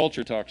what the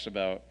culture talks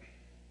about,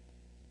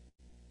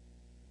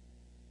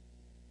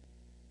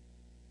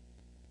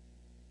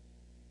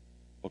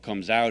 what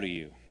comes out of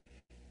you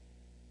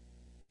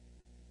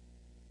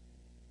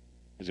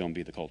is going to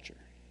be the culture.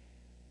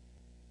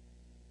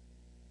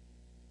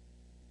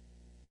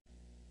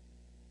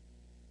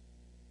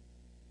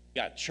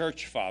 You got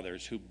church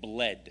fathers who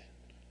bled,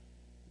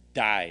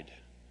 died,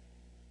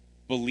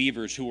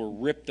 believers who were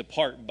ripped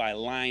apart by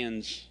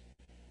lions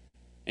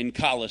and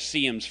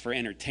coliseums for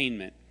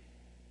entertainment,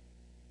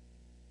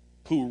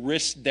 who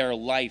risked their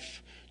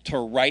life to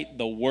write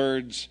the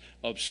words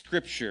of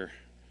Scripture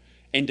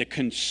and to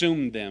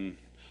consume them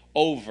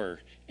over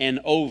and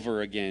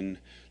over again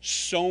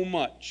so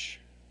much.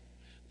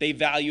 They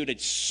valued it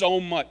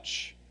so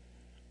much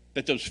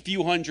that those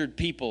few hundred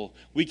people,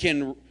 we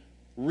can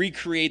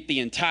recreate the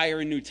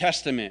entire New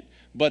Testament.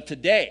 But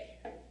today,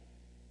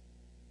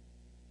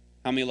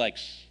 how many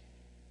likes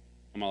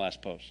on my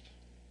last post?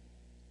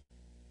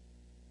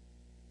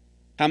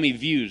 How many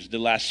views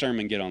did last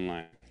sermon get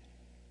online?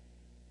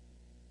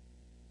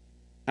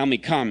 How many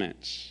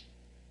comments?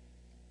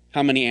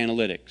 How many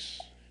analytics?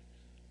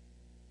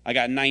 I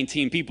got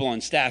 19 people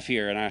on staff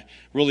here, and I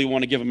really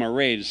want to give them a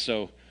raise,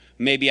 so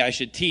maybe I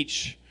should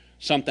teach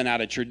something out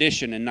of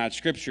tradition and not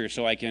Scripture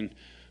so I can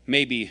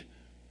maybe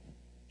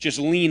just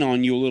lean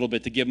on you a little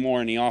bit to give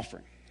more in the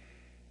offering.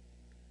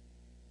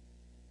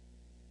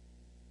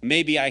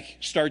 Maybe I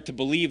start to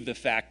believe the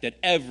fact that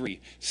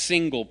every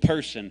single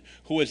person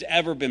who has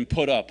ever been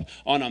put up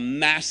on a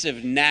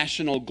massive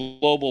national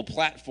global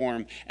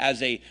platform as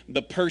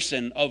the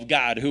person of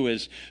God who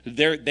is,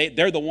 they're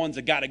the ones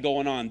that got it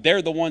going on.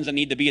 They're the ones that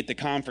need to be at the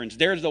conference.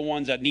 They're the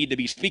ones that need to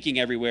be speaking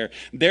everywhere.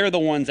 They're the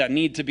ones that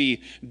need to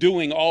be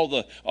doing all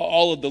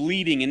of the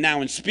leading and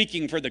now in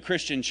speaking for the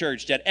Christian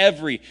church. That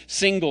every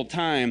single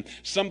time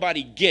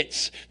somebody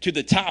gets to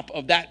the top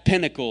of that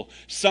pinnacle,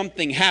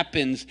 something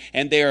happens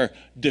and they're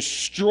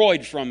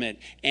destroyed from it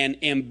and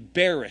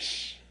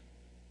embarrass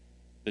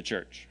the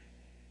church.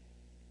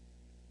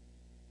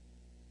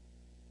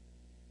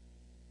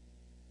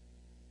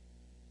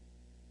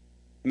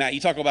 Matt, you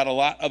talk about a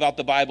lot about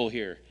the Bible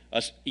here.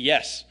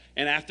 Yes,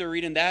 and after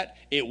reading that,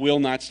 it will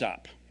not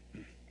stop.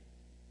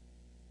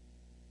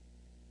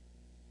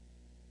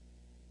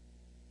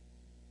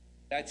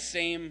 That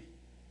same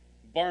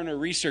Barna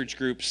Research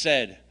Group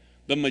said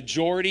the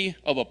majority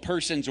of a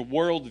person's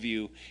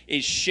worldview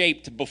is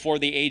shaped before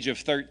the age of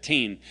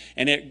 13,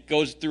 and it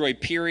goes through a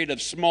period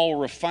of small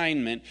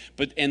refinement,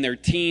 but in their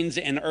teens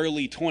and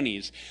early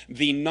 20s.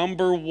 The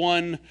number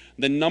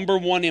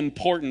one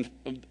important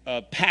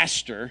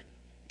pastor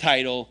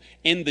title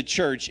in the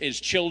church is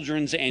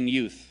children's and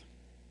youth.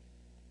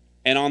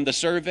 And on the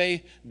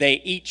survey, they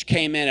each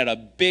came in at a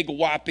big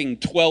whopping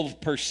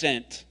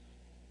 12%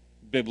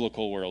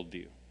 biblical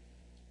worldview.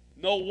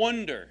 No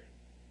wonder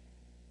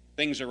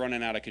things are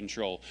running out of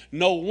control.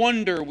 No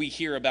wonder we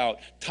hear about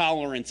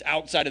tolerance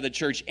outside of the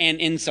church and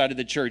inside of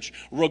the church,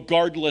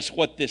 regardless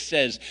what this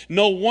says.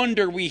 No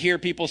wonder we hear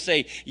people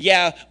say,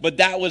 yeah, but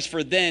that was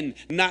for then,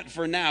 not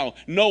for now.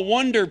 No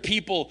wonder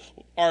people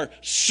are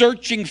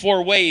searching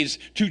for ways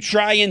to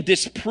try and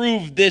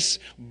disprove this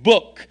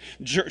book,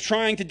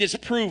 trying to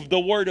disprove the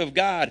Word of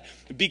God,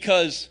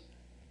 because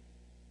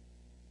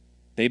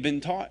they've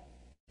been taught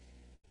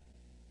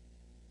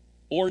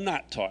or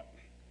not taught.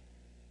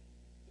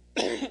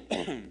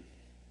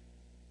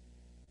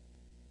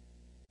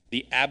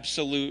 The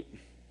absolute,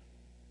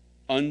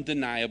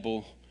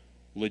 undeniable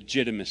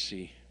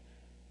legitimacy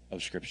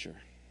of Scripture.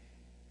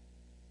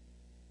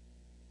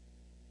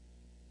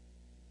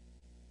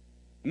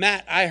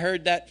 Matt, I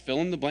heard that. Fill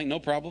in the blank, no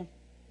problem.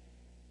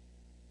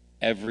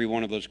 Every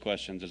one of those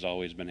questions has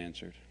always been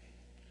answered.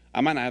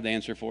 I might not have the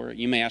answer for it.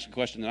 You may ask a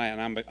question tonight,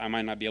 and I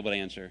might not be able to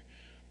answer.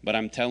 But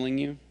I'm telling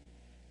you,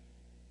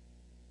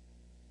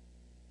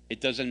 it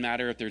doesn't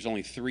matter if there's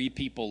only 3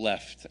 people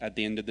left at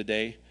the end of the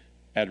day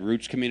at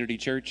Roots Community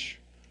Church.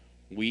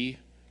 We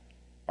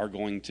are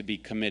going to be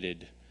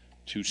committed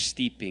to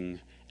steeping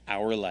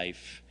our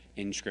life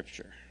in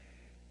Scripture.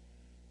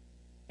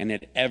 And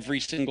at every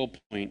single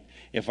point,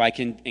 if I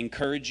can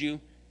encourage you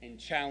and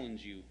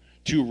challenge you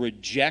to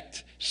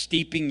reject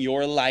steeping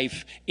your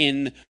life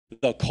in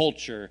the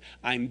culture,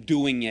 I'm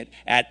doing it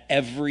at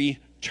every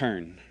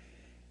turn.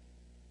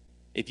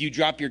 If you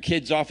drop your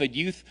kids off at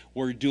youth,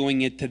 we're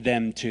doing it to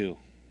them too.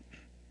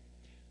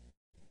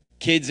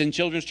 Kids in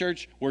children's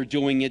church, we're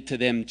doing it to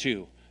them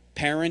too.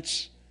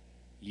 Parents,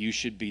 you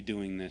should be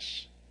doing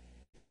this.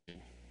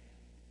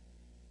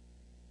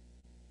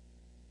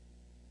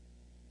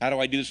 How do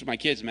I do this with my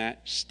kids,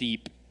 Matt?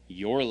 Steep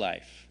your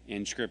life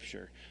in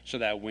Scripture so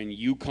that when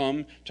you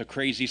come to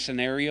crazy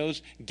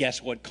scenarios,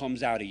 guess what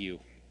comes out of you?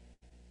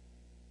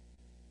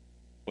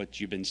 What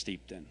you've been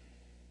steeped in.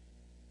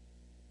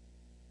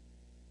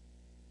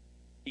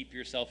 Steep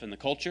yourself in the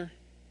culture,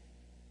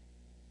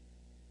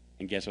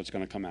 and guess what's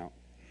going to come out?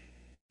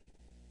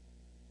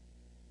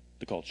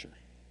 The culture.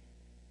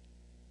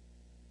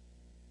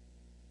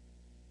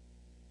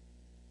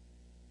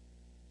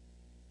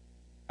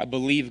 I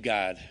believe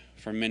God,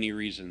 for many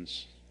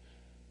reasons,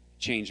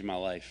 changed my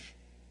life,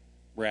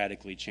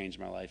 radically changed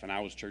my life, and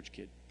I was a church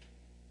kid.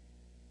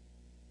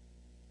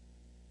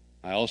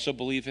 I also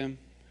believe him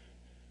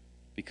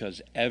because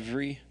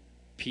every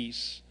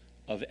piece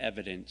of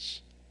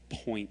evidence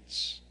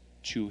points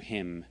to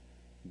him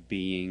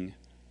being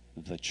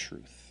the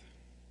truth.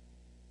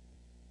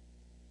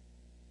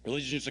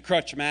 Religion is a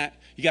crutch, Matt.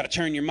 You got to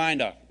turn your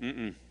mind off.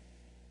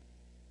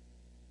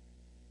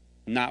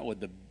 Not with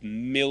the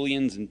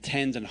millions and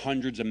tens and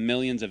hundreds of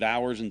millions of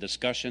hours and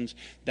discussions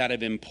that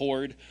have been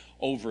poured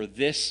over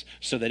this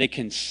so that it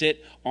can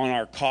sit on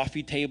our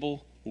coffee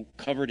table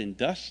covered in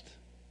dust.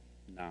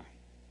 Nah.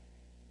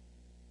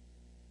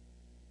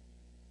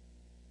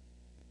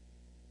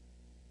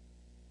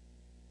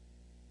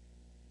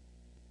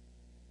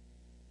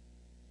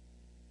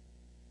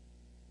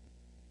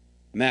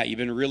 Matt, you've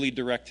been really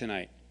direct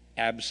tonight.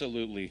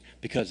 Absolutely.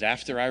 Because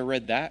after I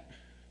read that,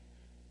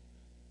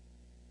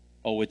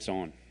 oh, it's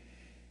on.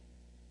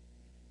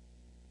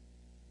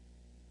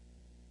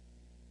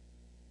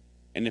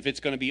 And if it's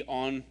going to be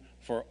on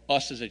for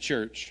us as a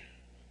church,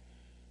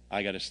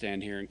 I got to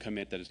stand here and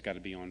commit that it's got to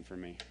be on for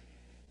me.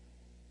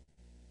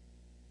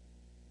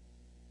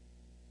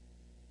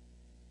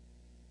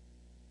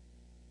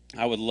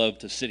 I would love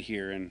to sit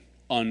here and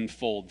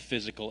unfold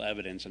physical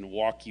evidence and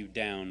walk you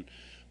down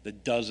the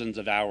dozens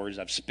of hours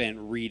I've spent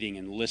reading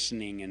and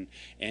listening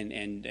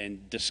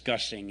and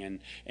discussing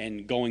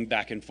and going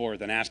back and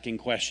forth and asking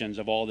questions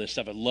of all this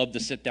stuff. I'd love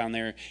to sit down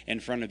there in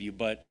front of you,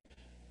 but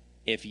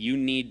if you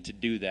need to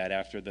do that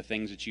after the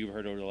things that you've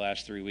heard over the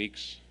last 3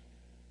 weeks,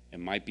 it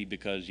might be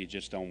because you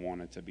just don't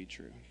want it to be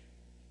true.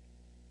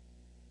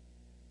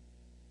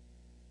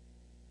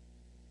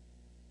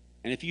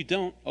 And if you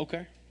don't,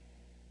 okay.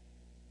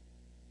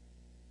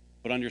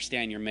 But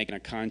understand you're making a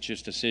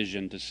conscious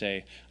decision to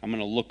say, I'm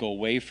going to look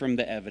away from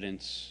the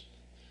evidence.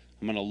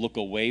 I'm going to look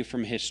away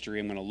from history.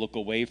 I'm going to look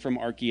away from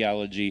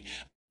archaeology.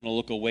 I'm going to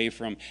look away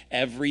from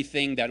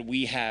everything that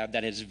we have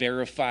that has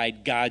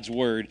verified God's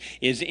word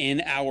is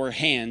in our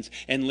hands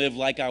and live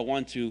like I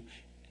want to.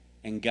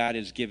 And God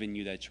has given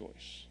you that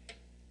choice.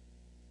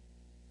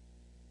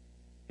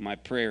 My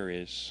prayer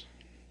is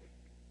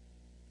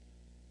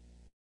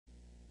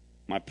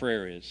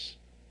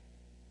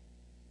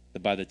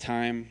that by the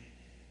time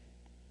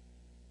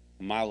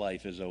my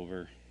life is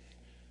over,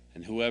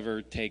 and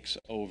whoever takes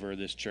over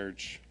this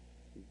church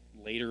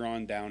later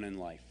on down in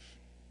life,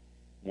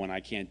 when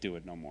I can't do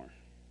it no more,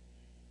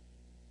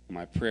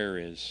 my prayer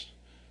is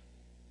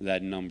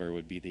that number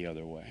would be the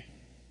other way.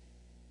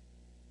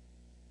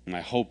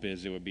 My hope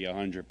is it would be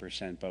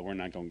 100%, but we're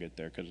not going to get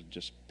there because it's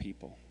just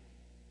people.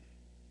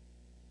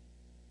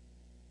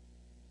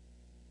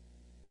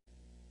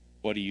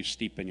 What are you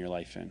steeping your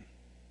life in?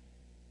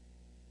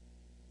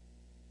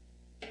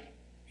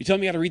 You tell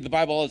me how to read the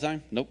Bible all the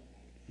time? Nope.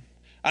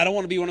 I don't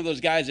want to be one of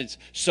those guys that's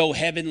so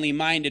heavenly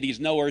minded he's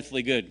no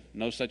earthly good.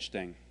 No such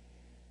thing.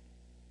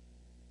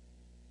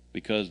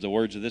 Because the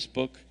words of this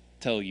book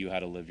tell you how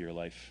to live your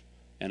life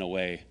in a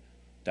way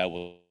that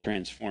will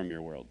transform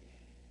your world.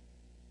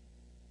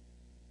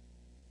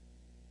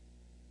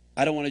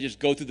 I don't want to just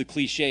go through the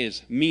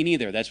cliches. Me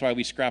neither. That's why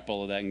we scrap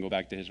all of that and go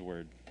back to his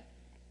word.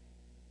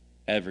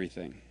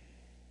 Everything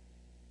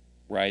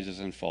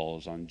rises and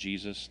falls on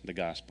Jesus, the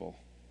gospel,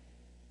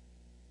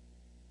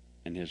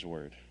 and his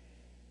word.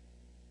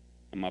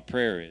 And my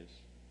prayer is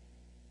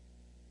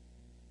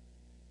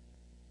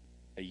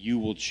that you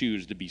will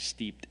choose to be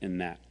steeped in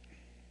that.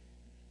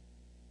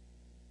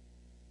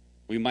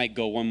 We might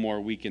go one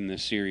more week in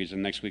this series,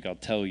 and next week I'll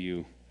tell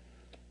you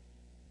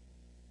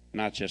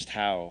not just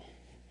how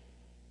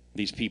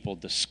these people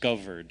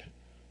discovered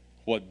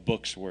what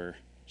books were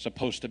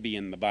supposed to be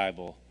in the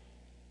Bible,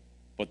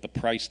 but the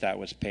price that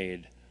was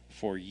paid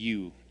for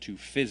you to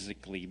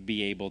physically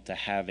be able to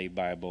have a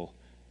Bible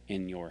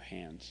in your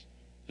hands.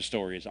 The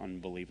story is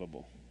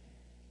unbelievable.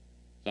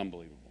 It's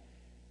unbelievable.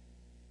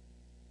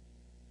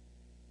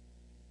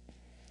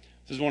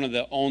 This is one of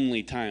the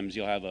only times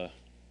you'll have a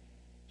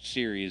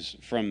series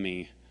from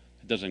me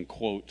that doesn't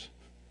quote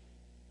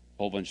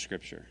a whole bunch of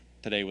scripture.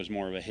 Today was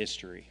more of a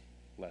history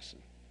lesson.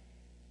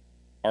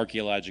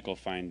 Archaeological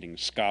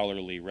findings,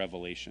 scholarly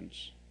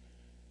revelations.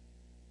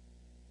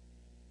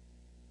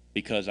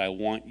 Because I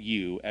want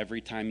you,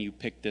 every time you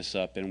pick this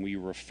up and we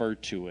refer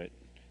to it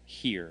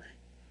here,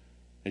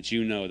 that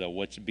you know that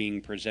what's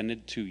being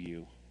presented to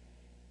you,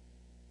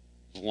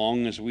 as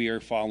long as we are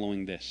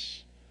following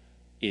this,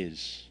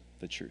 is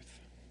the truth.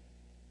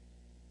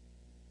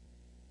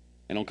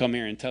 And don't come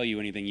here and tell you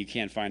anything you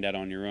can't find out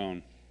on your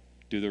own.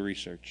 Do the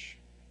research.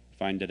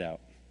 Find it out.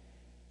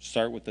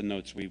 Start with the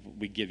notes we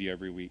give you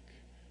every week.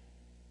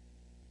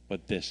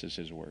 But this is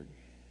his word.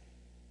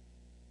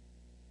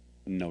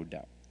 No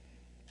doubt.